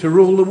uses it to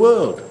rule the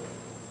world.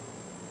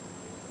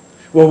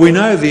 Well, we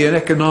know the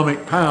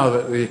economic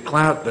power, the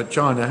clout that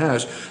China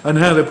has, and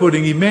how they're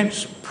putting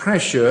immense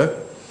pressure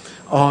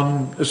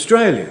on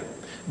Australia.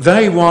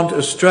 They want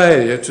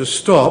Australia to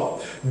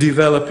stop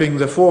developing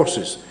the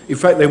forces. In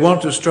fact, they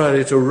want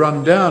Australia to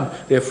run down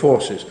their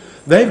forces.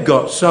 They've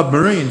got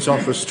submarines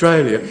off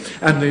Australia,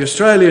 and the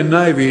Australian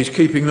Navy is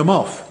keeping them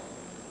off.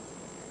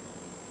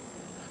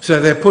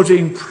 So they're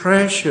putting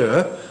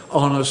pressure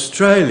on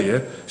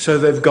Australia, so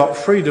they've got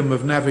freedom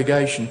of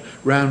navigation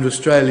round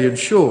Australian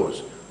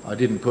shores. I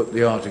didn't put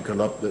the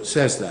article up that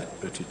says that,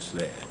 but it's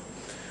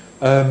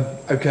there.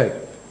 Okay.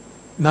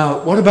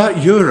 Now, what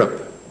about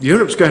Europe?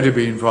 Europe's going to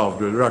be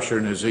involved with Russia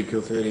and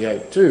Ezekiel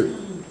 38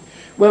 too.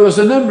 Well, there's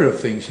a number of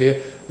things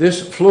here.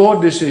 This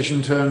flawed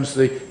decision turns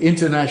the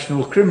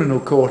International Criminal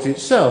Court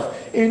itself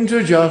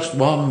into just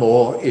one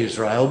more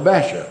Israel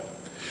basher,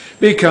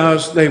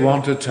 because they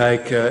want to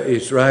take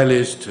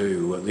Israelis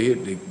to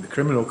the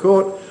criminal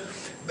court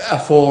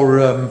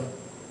for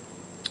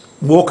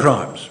war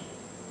crimes,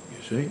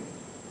 you see.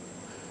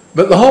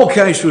 But the whole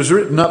case was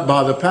written up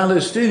by the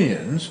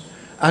Palestinians,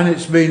 and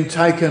it's been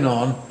taken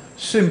on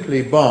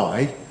simply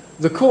by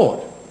the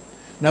court.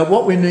 Now,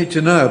 what we need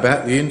to know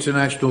about the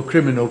International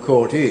Criminal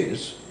Court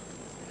is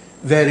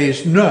there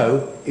is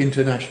no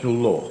international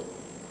law.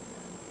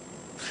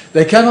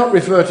 They cannot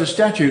refer to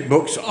statute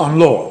books on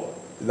law.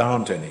 There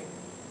aren't any.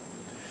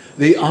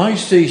 The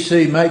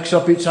ICC makes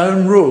up its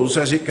own rules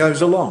as it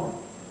goes along.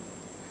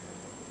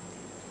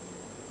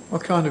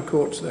 What kind of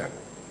court's that?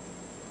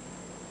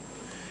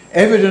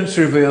 Evidence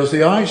reveals the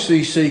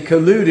ICC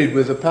colluded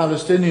with the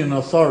Palestinian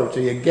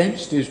Authority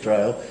against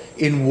Israel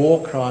in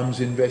war crimes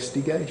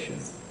investigation.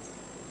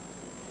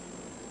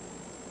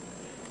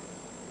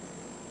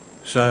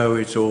 So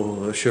it's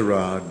all a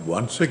charade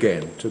once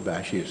again to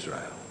bash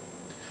Israel.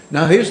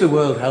 Now here's the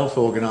World Health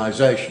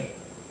Organization.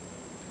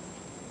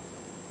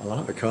 I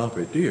like the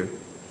carpet, do you?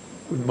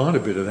 Wouldn't mind a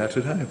bit of that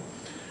at home.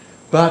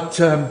 But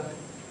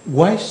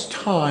waste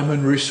time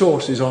and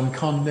resources on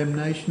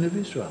condemnation of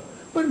Israel.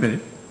 Wait a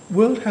minute,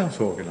 World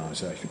Health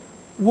Organization.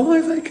 Why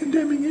are they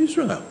condemning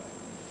Israel?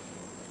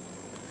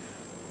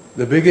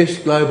 The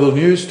biggest global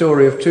news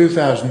story of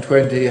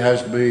 2020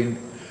 has been,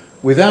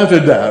 without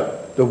a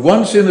doubt, the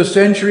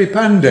once-in-a-century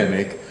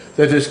pandemic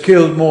that has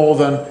killed more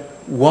than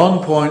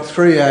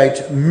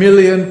 1.38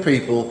 million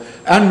people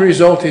and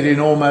resulted in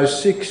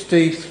almost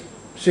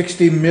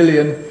 60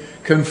 million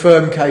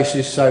confirmed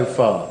cases so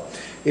far.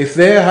 If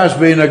there has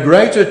been a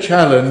greater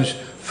challenge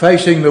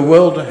facing the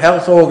World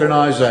Health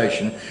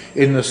Organization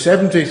in the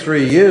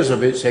 73 years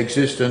of its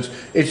existence,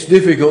 it's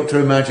difficult to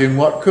imagine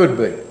what could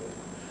be.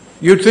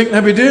 You'd think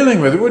they'd be dealing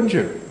with it, wouldn't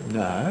you?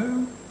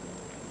 No.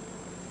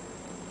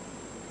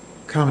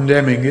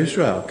 Condemning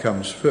Israel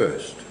comes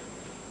first.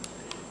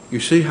 You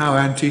see how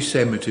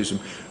anti-Semitism,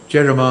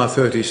 Jeremiah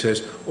 30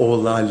 says,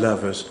 all thy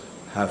lovers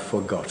have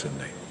forgotten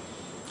thee.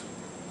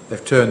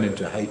 They've turned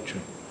into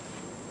hatred.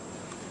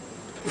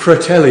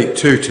 Fratelli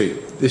Tutti.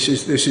 This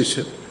is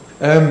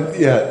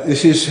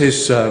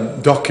his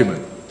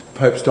document,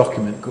 Pope's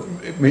document,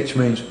 which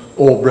means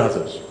all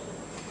brothers.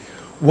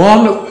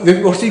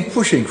 What's he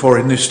pushing for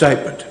in this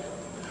statement?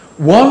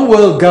 One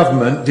world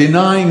government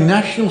denying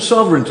national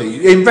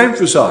sovereignty. It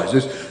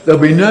emphasises there'll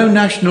be no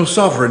national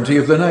sovereignty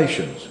of the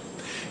nations.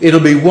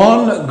 It'll be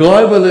one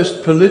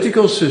globalist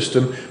political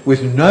system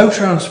with no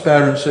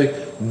transparency,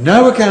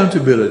 no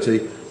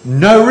accountability,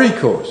 no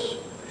recourse.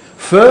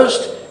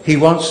 First, he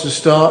wants to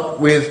start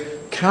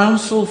with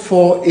Council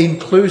for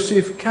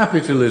Inclusive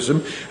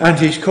Capitalism, and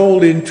he's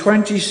called in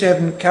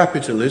 27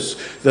 capitalists,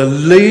 the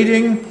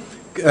leading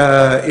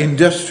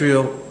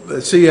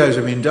CEOs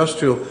of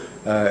industrial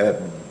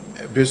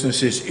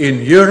businesses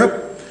in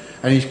Europe,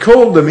 and he's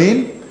called them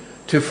in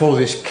for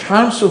this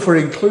Council for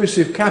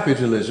Inclusive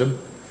Capitalism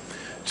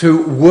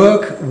to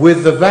work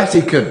with the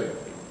Vatican.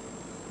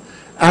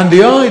 And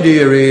the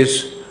idea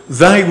is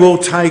they will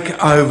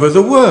take over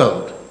the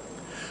world.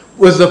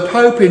 With the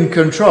Pope in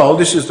control,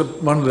 this is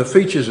one of the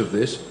features of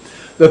this,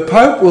 the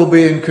Pope will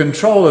be in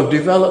control of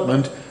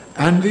development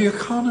and the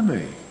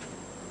economy.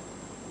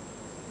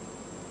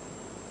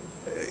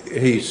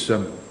 He's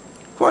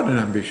quite an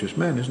ambitious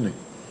man, isn't he?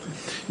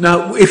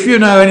 Now, if you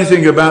know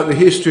anything about the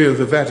history of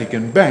the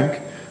Vatican Bank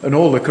and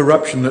all the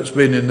corruption that's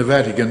been in the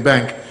Vatican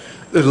Bank,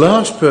 the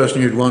last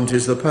person you'd want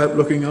is the Pope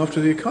looking after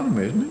the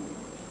economy, isn't it?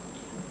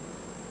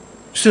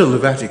 Still, the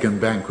Vatican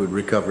Bank would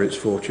recover its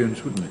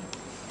fortunes, wouldn't it?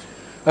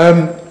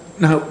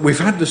 Now, we've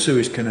had the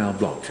Suez Canal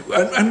blocked,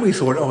 and we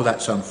thought, oh,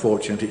 that's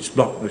unfortunate, it's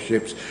blocked the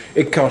ships.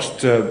 It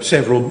cost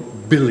several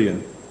 $1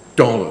 billion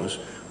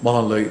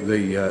while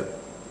the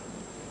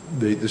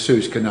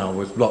Suez Canal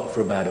was blocked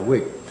for about a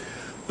week.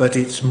 But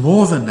it's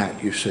more than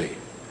that, you see.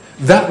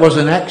 That was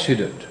an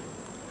accident.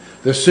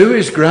 The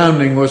Suez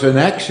grounding was an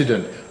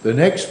accident. The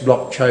next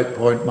block choke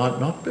point might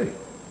not be.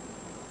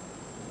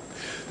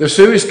 The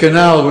Suez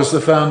Canal was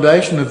the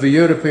foundation of the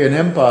European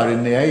Empire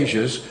in the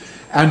Asias,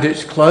 and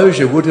its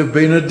closure would have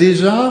been a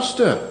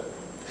disaster.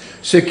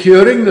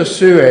 Securing the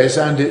Suez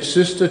and its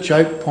sister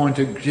choke point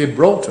at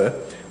Gibraltar,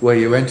 where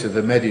you enter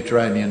the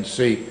Mediterranean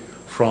Sea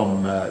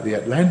from the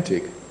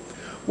Atlantic,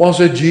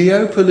 was a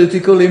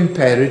geopolitical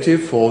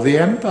imperative for the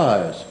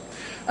empires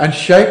and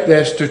shaped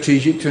their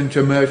strategic and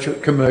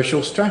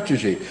commercial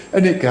strategy.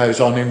 And it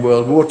goes on in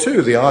World War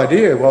II. The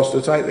idea was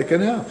to take the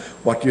canal.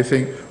 What do you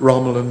think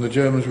Rommel and the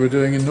Germans were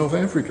doing in North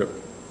Africa?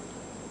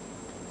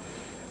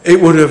 It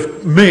would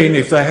have meant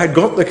if they had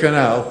got the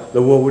canal,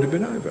 the war would have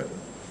been over.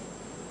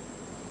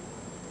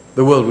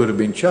 The world would have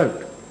been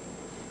choked.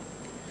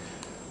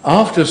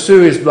 After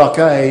Suez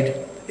blockade,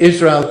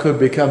 Israel could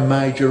become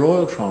major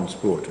oil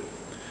transporter.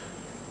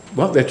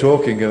 What they're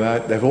talking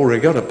about, they've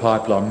already got a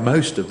pipeline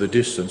most of the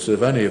distance.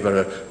 They've only got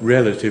a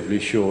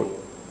relatively short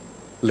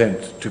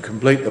length to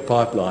complete the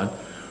pipeline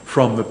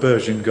from the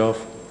Persian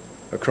Gulf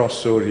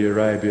across Saudi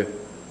Arabia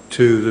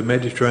to the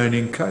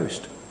Mediterranean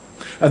coast.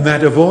 And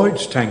that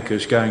avoids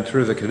tankers going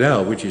through the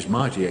canal, which is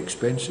mighty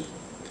expensive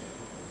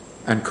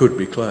and could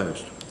be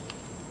closed.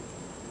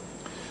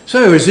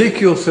 So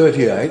Ezekiel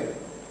 38,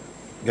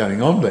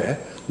 going on there,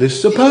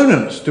 lists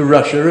opponents to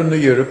Russia and the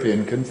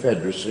European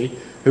Confederacy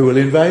who will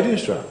invade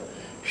Israel.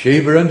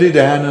 Sheba and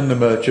Dedan and the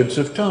merchants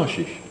of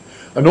Tarshish.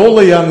 And all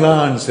the young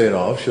lions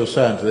thereof shall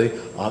say unto thee,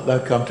 art thou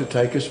come to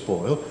take a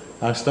spoil?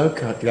 Hast thou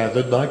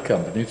gathered thy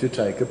company to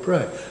take a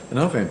prey? And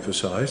I've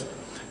emphasised,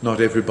 not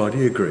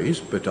everybody agrees,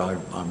 but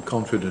I'm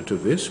confident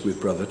of this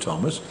with Brother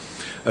Thomas.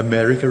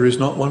 America is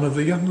not one of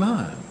the young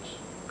lions.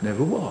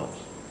 Never was.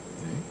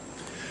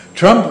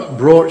 Trump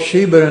brought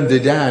Sheba and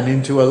Dedan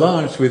into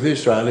alliance with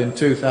Israel in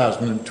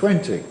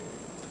 2020.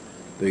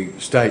 The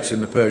states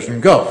in the Persian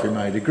Gulf, who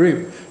made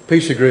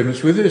peace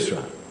agreements with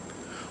Israel.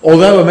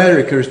 Although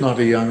America is not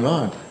a young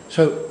lion.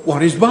 So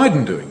what is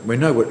Biden doing? We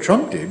know what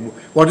Trump did.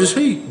 What is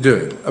he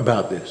doing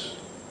about this?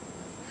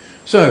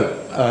 So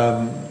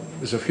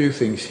there's a few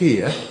things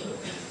here.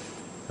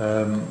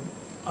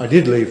 I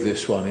did leave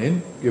this one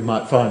in. You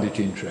might find it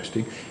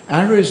interesting.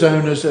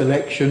 Arizona's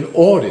election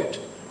audit.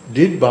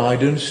 Did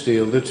Biden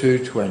steal the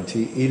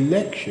 220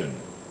 election?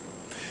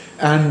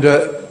 And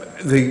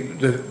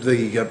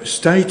the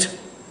state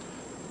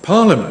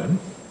parliament,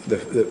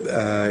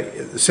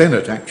 the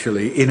Senate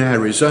actually, in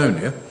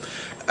Arizona,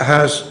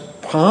 has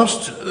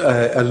passed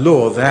a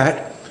law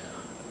that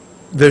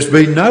there's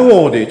been no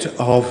audit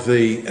of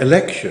the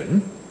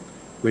election,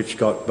 which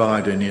got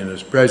Biden in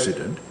as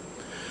president,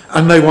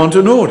 and they want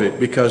an audit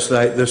because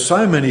there's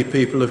so many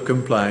people have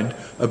complained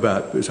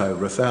about, there's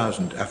over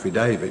 1,000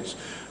 affidavits,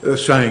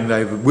 saying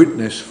they've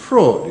witnessed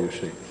fraud, you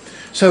see.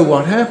 So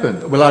what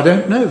happened? Well, I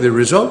don't know the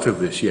result of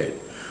this yet.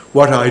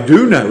 What I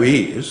do know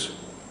is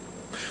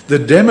the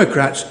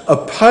Democrats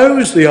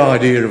opposed the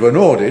idea of an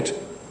audit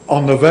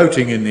on the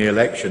voting in the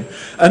election,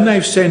 and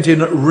they've sent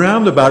in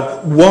round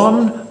about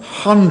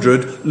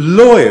 100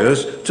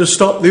 lawyers to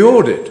stop the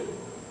audit.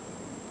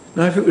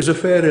 Now, if it was a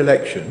fair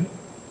election,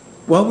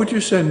 why would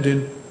you send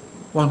in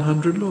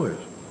 100 lawyers?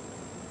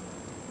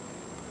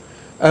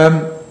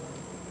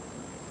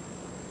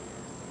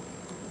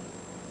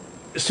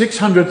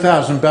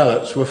 600,000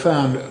 ballots were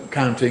found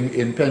counting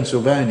in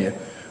Pennsylvania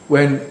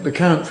when the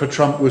count for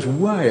Trump was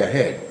way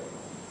ahead.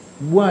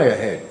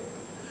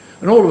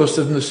 And all of a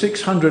sudden the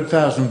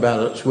 600,000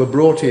 ballots were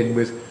brought in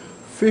with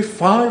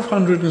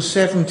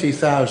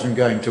 570,000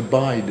 going to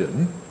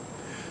Biden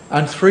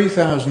and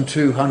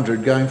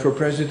 3,200 going for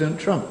President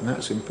Trump, and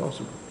that's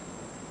impossible.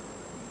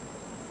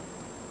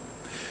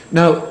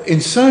 Now,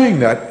 in saying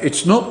that,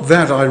 it's not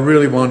that I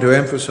really want to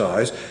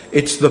emphasise,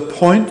 it's the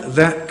point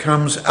that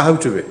comes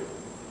out of it.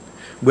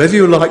 Whether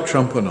you like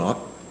Trump or not,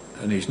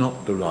 and he's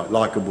not the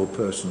likeable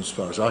person as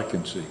far as I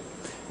can see,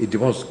 he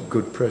was a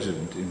good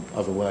president in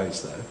other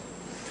ways though,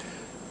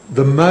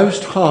 the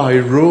Most High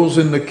rules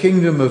in the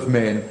kingdom of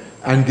men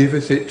and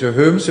giveth it to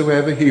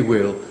whomsoever he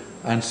will,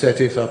 and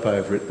setteth up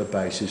over it the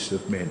basis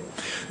of men.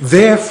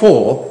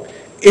 Therefore,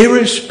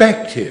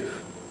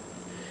 irrespective,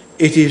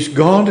 it is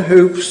God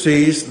who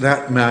sees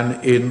that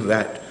man in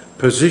that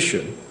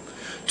position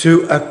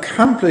to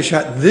accomplish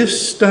at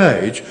this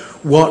stage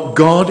what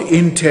God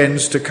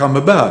intends to come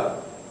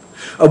about.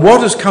 And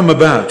what has come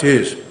about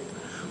is,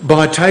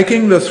 by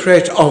taking the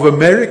threat of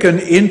American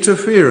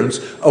interference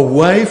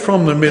away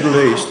from the Middle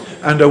East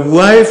and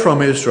away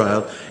from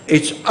Israel,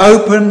 it's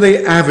opened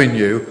the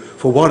avenue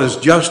for what has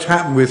just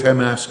happened with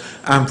Hamas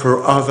and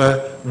for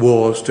other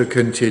wars to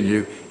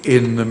continue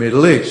in the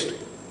Middle East.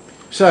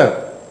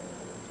 So,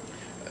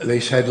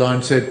 this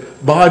headline said,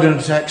 Biden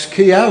attacks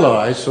key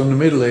allies from the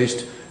Middle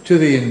East to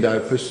the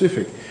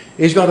Indo-Pacific.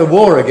 He's got a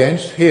war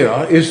against,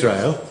 here,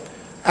 Israel,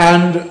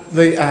 and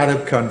the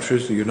Arab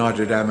countries, the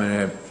United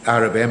Arab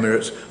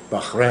Emirates,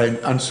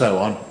 Bahrain, and so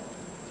on,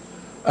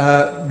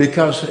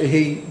 because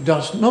he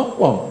does not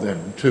want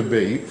them to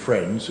be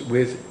friends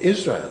with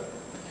Israel.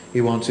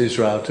 He wants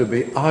Israel to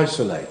be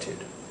isolated.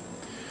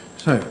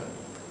 So,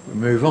 we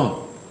move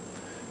on.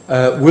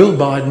 Will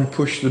Biden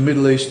push the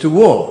Middle East to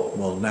war?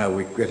 Well, now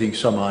we're getting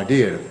some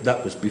idea.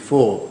 That was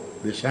before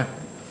this happened.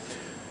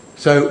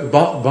 So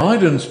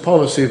Biden's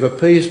policy of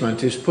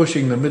appeasement is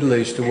pushing the Middle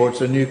East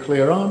towards a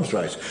nuclear arms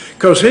race,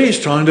 because he's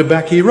trying to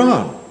back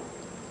Iran.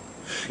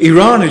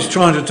 Iran is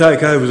trying to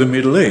take over the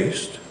Middle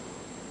East,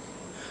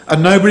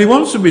 and nobody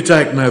wants to be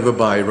taken over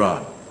by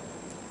Iran.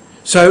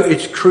 So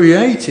it's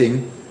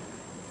creating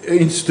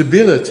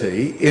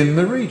instability in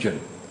the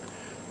region.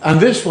 And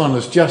this one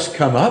has just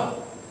come up.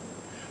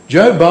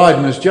 Joe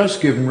Biden has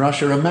just given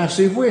Russia a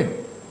massive win.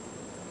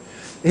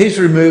 He's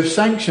removed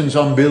sanctions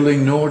on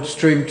building Nord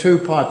Stream 2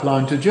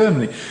 pipeline to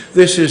Germany.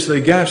 This is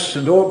the gas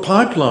and oil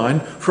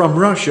pipeline from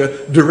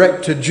Russia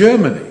direct to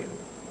Germany.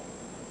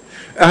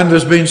 And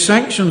there's been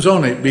sanctions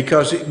on it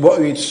because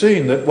it's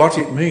seen that what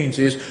it means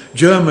is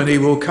Germany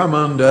will come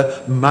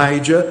under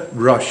major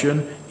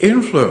Russian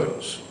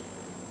influence.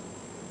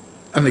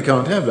 And they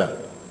can't have that.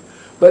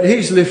 But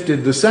he's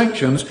lifted the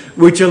sanctions,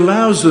 which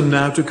allows them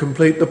now to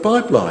complete the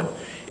pipeline.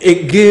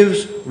 It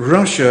gives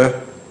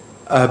Russia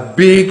a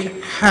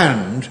big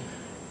hand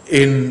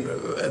in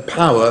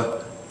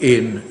power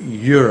in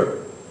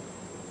Europe.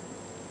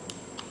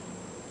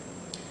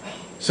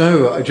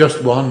 So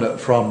just one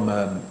from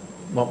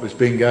what has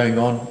been going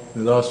on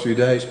in the last few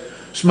days.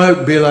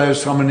 Smoke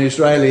billows from an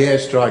Israeli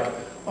airstrike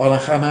on a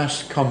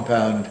Hamas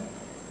compound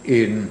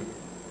in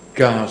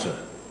Gaza.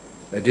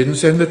 They didn't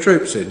send the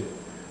troops in,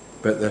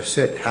 but they've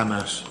set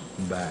Hamas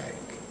back.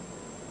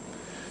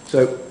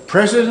 So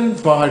President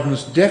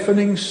Biden's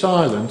deafening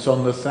silence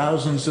on the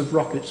thousands of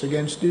rockets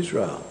against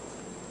Israel.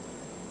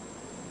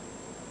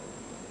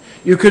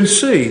 You can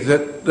see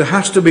that there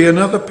has to be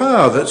another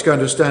power that's going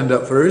to stand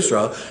up for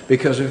Israel,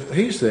 because if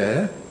he's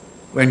there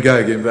when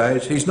Gog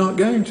invades, he's not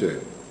going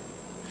to.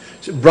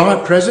 So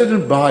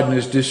President Biden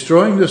is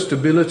destroying the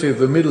stability of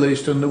the Middle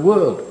East and the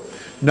world.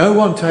 No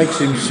one takes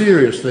him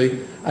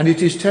seriously, and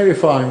it is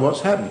terrifying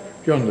what's happening.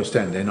 You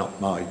understand, they're not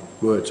my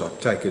words.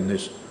 I've taken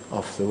this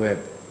off the web.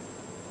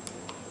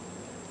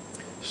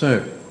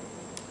 So,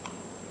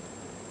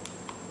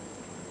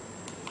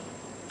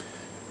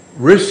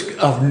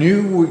 risk of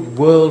new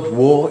world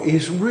war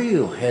is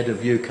real, head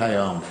of UK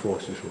Armed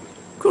Forces.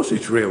 Of course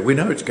it's real, we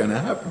know it's going to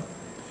happen.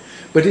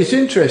 But it's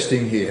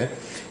interesting here,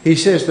 he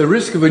says the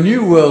risk of a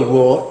new world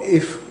war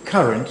if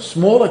current,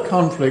 smaller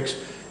conflicts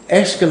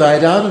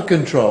escalate out of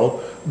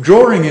control,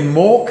 drawing in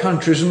more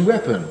countries and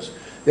weapons.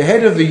 The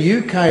head of the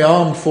UK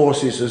Armed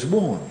Forces has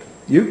warned.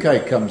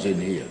 UK comes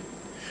in here.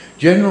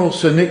 General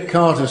Sir Nick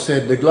Carter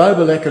said the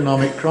global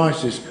economic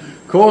crisis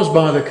caused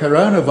by the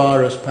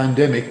coronavirus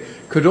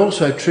pandemic could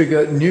also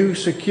trigger new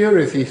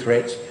security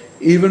threats,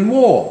 even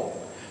war.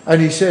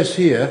 And he says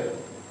here,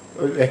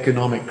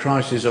 economic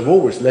crises have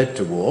always led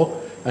to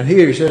war, and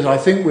here he says, I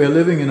think we're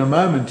living in a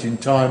moment in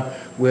time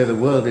where the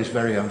world is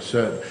very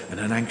uncertain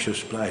and an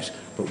anxious place.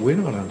 But we're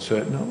not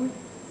uncertain, are we?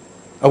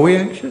 Are we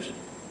anxious?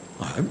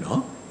 I hope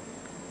not.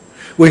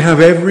 We have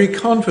every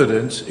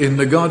confidence in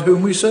the God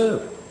whom we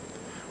serve.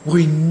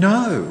 We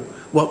know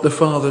what the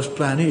Father's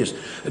plan is.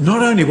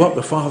 Not only what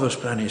the Father's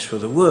plan is for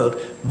the world,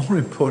 more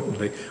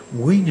importantly,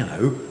 we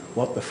know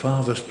what the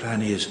Father's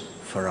plan is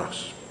for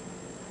us.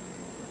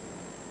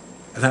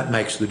 And that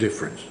makes the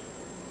difference.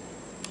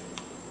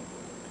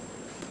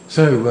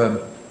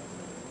 So,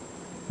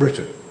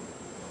 Britain.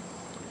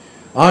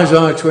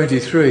 Isaiah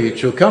 23, it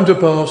shall come to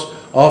pass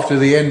after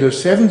the end of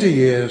 70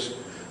 years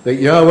that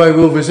Yahweh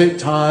will visit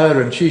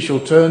Tyre, and she shall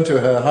turn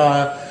to her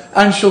hire,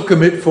 and shall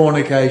commit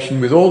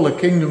fornication with all the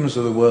kingdoms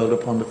of the world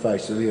upon the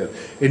face of the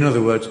earth. In other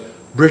words,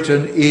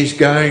 Britain is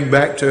going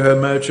back to her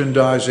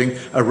merchandising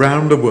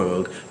around the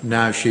world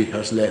now she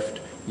has left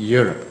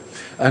Europe.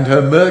 And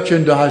her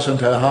merchandise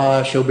and her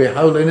hire shall be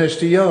holiness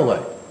to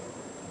Yahweh.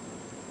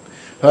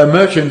 Her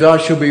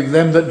merchandise shall be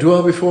them that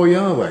dwell before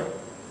Yahweh.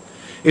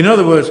 In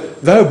other words,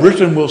 though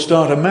Britain will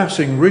start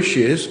amassing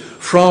riches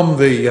from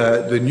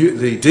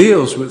the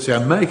deals which they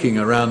are making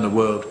around the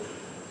world,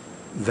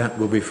 that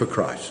will be for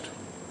Christ.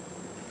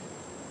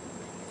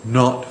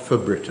 not for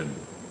Britain.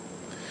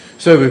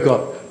 So we've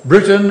got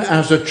Britain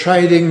as a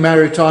trading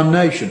maritime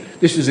nation.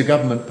 This is a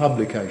government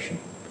publication.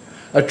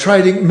 A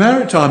trading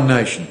maritime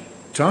nation.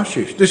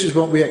 Tarshish, this is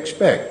what we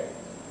expect.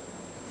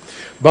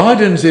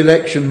 Biden's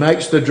election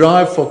makes the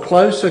drive for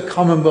closer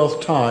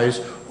Commonwealth ties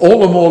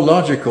all the more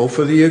logical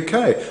for the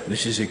UK.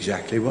 This is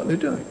exactly what they're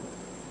doing.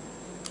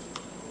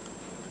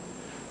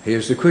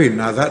 Here's the Queen.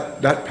 Now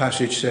that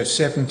passage says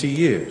 70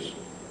 years.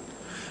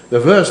 The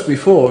verse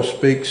before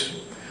speaks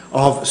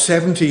of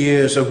 70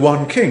 years of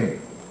one king.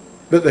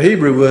 But the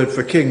Hebrew word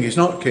for king is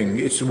not king,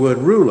 it's the word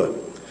ruler.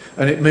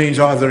 And it means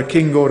either a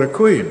king or a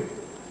queen.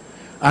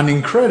 And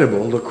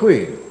incredible, the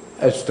Queen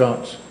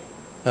starts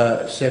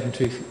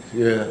 70th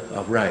year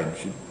of reign.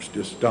 She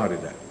just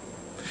started that.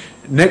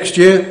 Next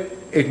year,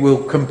 it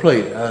will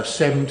complete her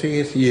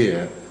 70th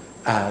year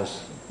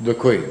as the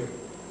Queen.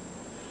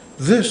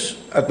 This,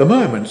 at the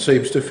moment,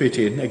 seems to fit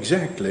in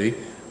exactly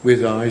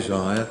with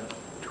Isaiah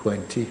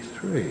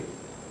 23.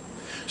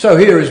 So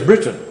here is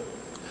Britain.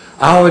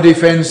 Our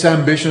defence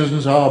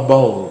ambitions are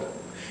bold.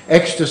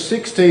 Extra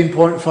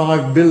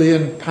 £16.5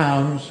 billion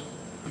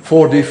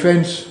for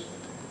defence,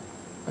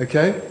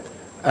 okay?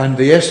 And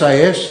the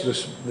SAS,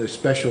 the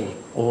special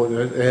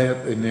order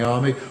there in the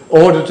army,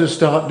 ordered to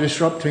start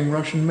disrupting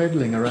Russian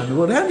meddling around the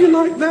world. How do you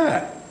like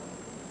that?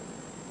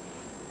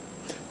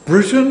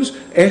 Britain's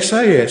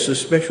SAS, the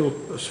special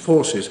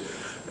forces,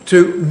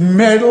 to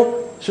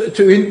meddle,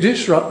 to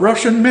disrupt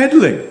Russian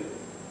meddling.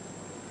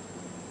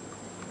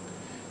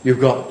 You've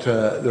got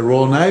the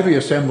Royal Navy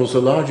assembles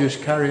the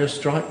largest carrier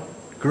strike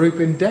group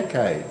in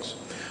decades.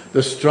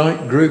 The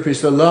strike group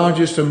is the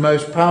largest and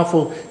most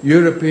powerful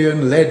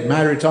European-led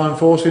maritime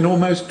force in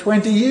almost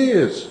 20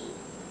 years.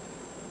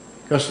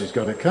 Because it's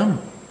got to come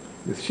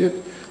with ships.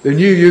 The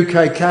new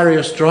UK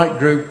carrier strike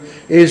group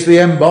is the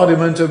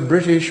embodiment of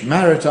British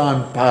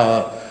maritime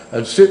power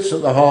and sits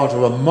at the heart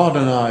of a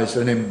modernised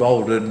and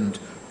emboldened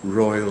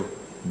Royal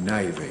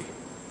Navy.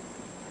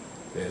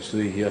 There's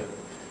the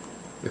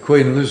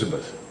Queen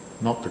Elizabeth,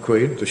 not the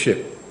Queen, the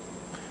ship,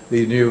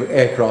 the new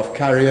aircraft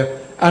carrier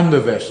and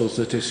the vessels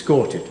that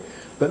escort it.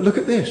 But look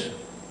at this.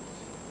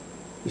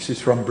 This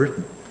is from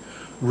Britain.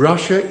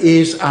 Russia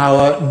is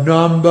our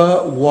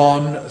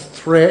 #1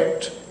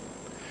 threat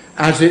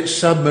as its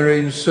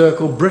submarines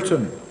circle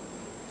Britain.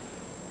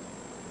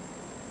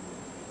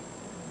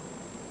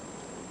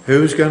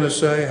 Who's going to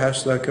say,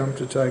 hast thou come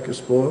to take a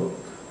spoil,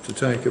 to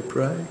take a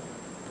prey?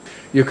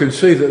 You can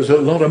see that there's a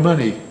lot of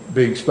money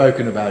being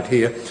spoken about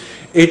here.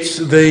 It's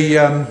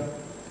the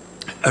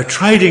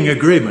trading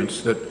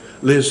agreements that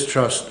Liz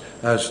Truss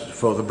has,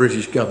 for the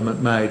British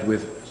government, made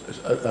with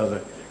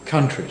other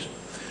countries.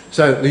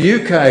 So the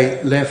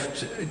UK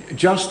left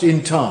just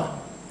in time.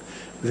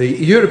 The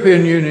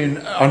European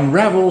Union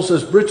unravels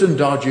as Britain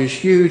dodges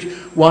huge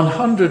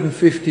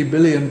 £150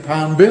 billion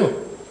bill.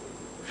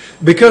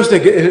 Because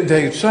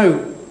they're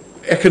so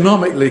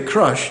economically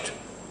crushed,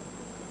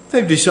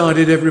 they've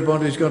decided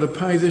everybody's got to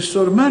pay this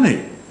sort of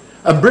money.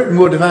 And Britain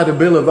would have had a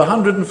bill of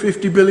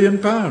 £150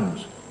 billion.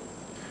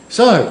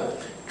 So,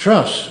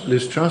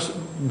 Liz Truss,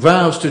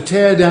 vows to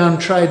tear down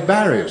trade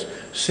barriers.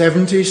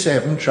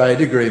 77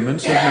 trade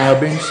agreements have now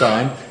been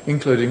signed,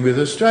 including with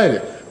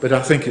Australia. But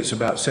I think it's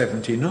about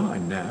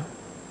 79 now,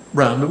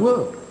 round the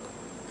world.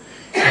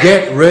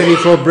 Get ready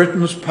for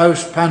Britain's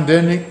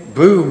post-pandemic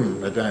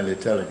boom, the Daily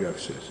Telegraph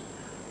says.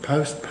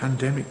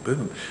 Post-pandemic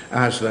boom.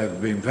 As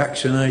they've been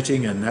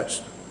vaccinating and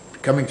that's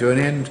coming to an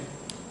end,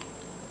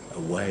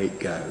 away it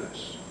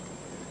goes.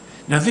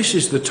 Now this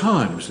is the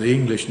Times, the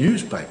English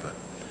newspaper.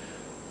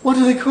 What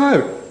do they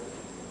quote?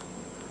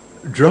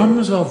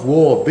 Drums of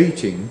war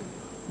beating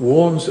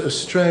warns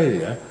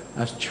Australia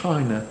as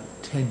China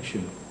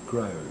tension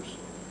grows.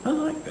 I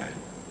like that.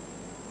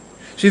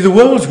 See, the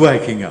world's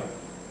waking up.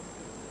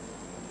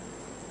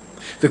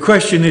 The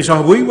question is,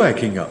 are we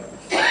waking up?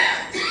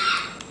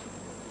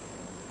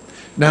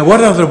 Now,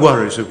 what other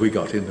worries have we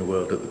got in the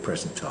world at the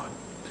present time?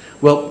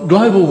 Well,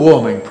 global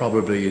warming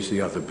probably is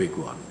the other big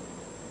one.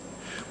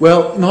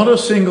 Well, not a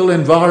single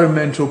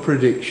environmental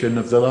prediction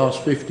of the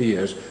last 50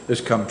 years has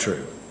come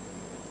true.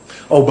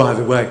 Oh, by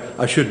the way,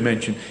 I should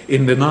mention,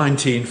 in the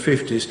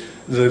 1950s,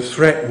 the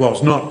threat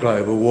was not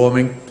global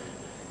warming,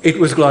 it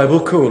was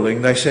global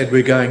cooling. They said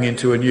we're going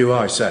into a new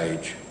ice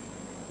age.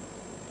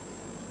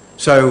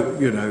 So,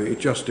 you know, it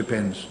just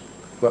depends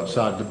what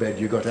side of the bed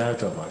you got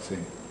out of, I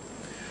think.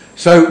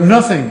 So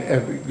nothing,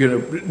 you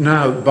know,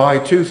 now by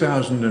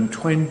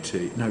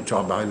 2020,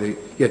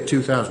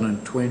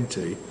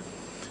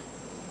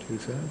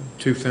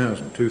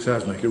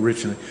 2000, like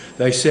originally,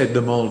 they said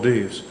the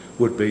Maldives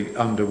would be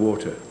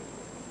underwater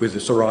with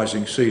the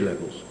rising sea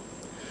levels.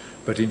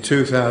 But in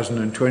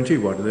 2020,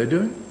 what are they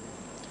doing?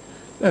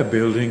 They're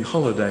building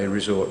holiday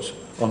resorts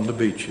on the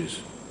beaches.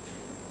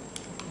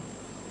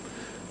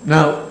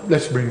 Now,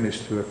 let's bring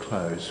this to a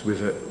close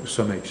with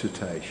some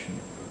exhortation.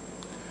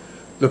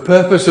 The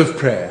purpose of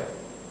prayer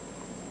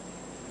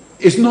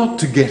is not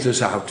to get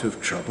us out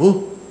of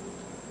trouble.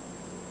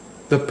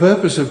 The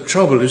purpose of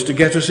trouble is to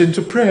get us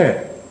into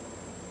prayer.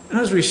 And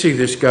as we see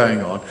this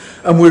going on,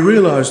 and we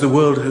realise the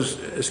world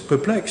is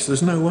perplexed,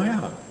 there's no way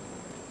out,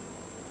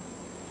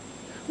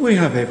 we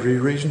have every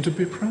reason to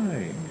be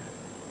praying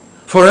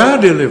for our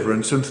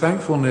deliverance and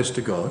thankfulness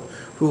to God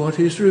for what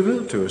he's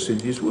revealed to us in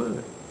his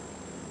word.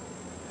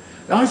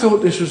 I thought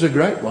this was a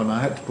great one.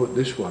 I had to put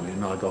this one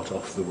in. I got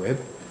off the web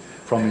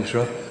from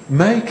Israel.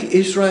 Make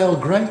Israel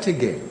great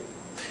again.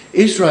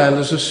 Israel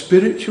is a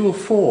spiritual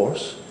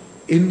force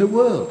in the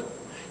world.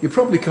 You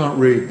probably can't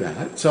read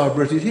that, so I've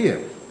written it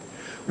here.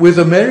 With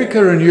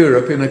America and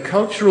Europe in a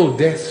cultural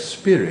death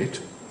spirit,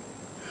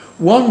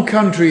 one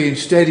country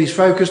instead is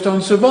focused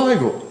on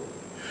survival,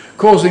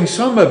 causing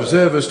some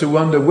observers to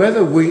wonder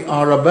whether we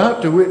are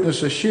about to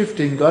witness a shift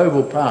in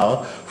global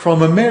power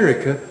from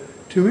America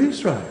to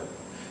Israel.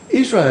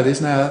 Israel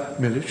is now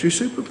a military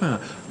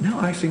superpower. No,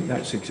 I think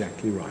that's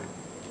exactly right.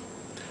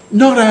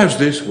 Not as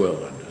this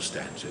world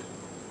understands it.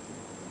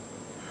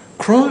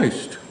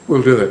 Christ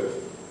will do it.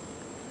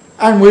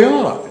 And we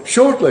are,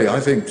 shortly, I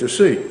think, to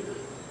see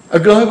a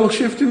global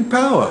shift in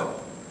power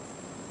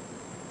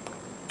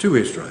to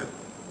Israel,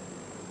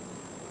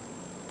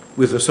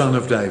 with the son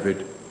of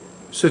David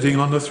sitting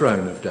on the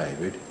throne of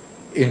David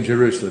in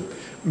Jerusalem.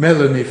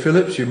 Melanie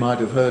Phillips, you might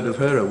have heard of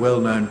her, a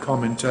well-known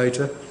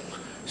commentator,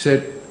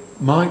 said,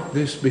 might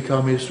this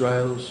become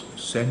Israel's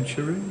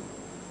century?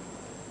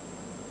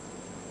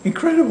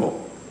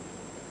 Incredible.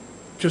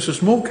 Just a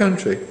small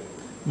country.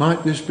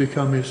 Might this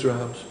become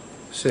Israel's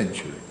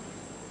century?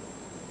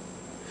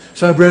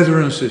 So,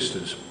 brethren and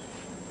sisters,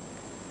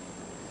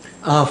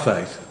 our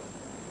faith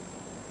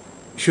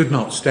should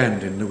not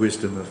stand in the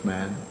wisdom of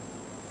man,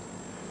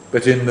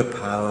 but in the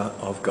power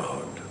of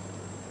God.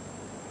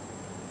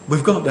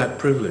 We've got that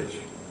privilege.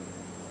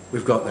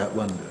 We've got that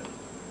wonder.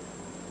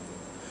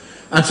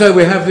 And so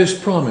we have this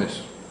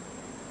promise.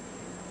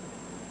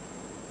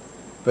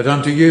 But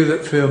unto you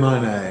that fear my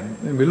name,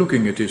 and we're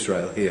looking at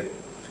Israel here,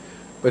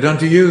 but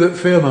unto you that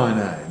fear my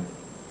name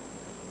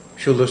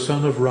shall the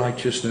Son of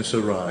Righteousness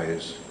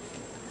arise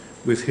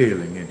with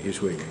healing in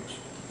his wings.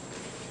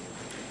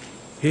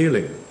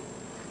 Healing.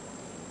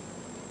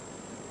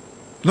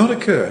 Not a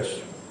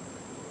curse.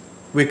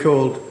 We're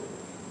called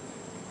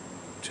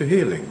to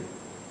healing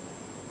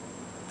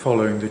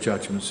following the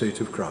judgment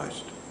seat of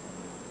Christ,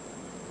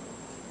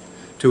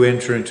 to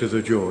enter into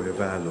the joy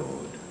of our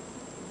Lord.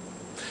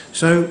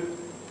 So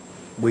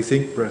we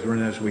think,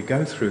 brethren, as we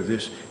go through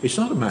this, it's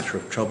not a matter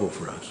of trouble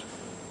for us.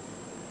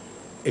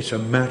 It's a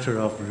matter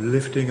of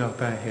lifting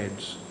up our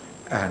heads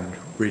and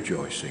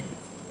rejoicing.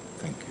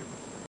 Thank you.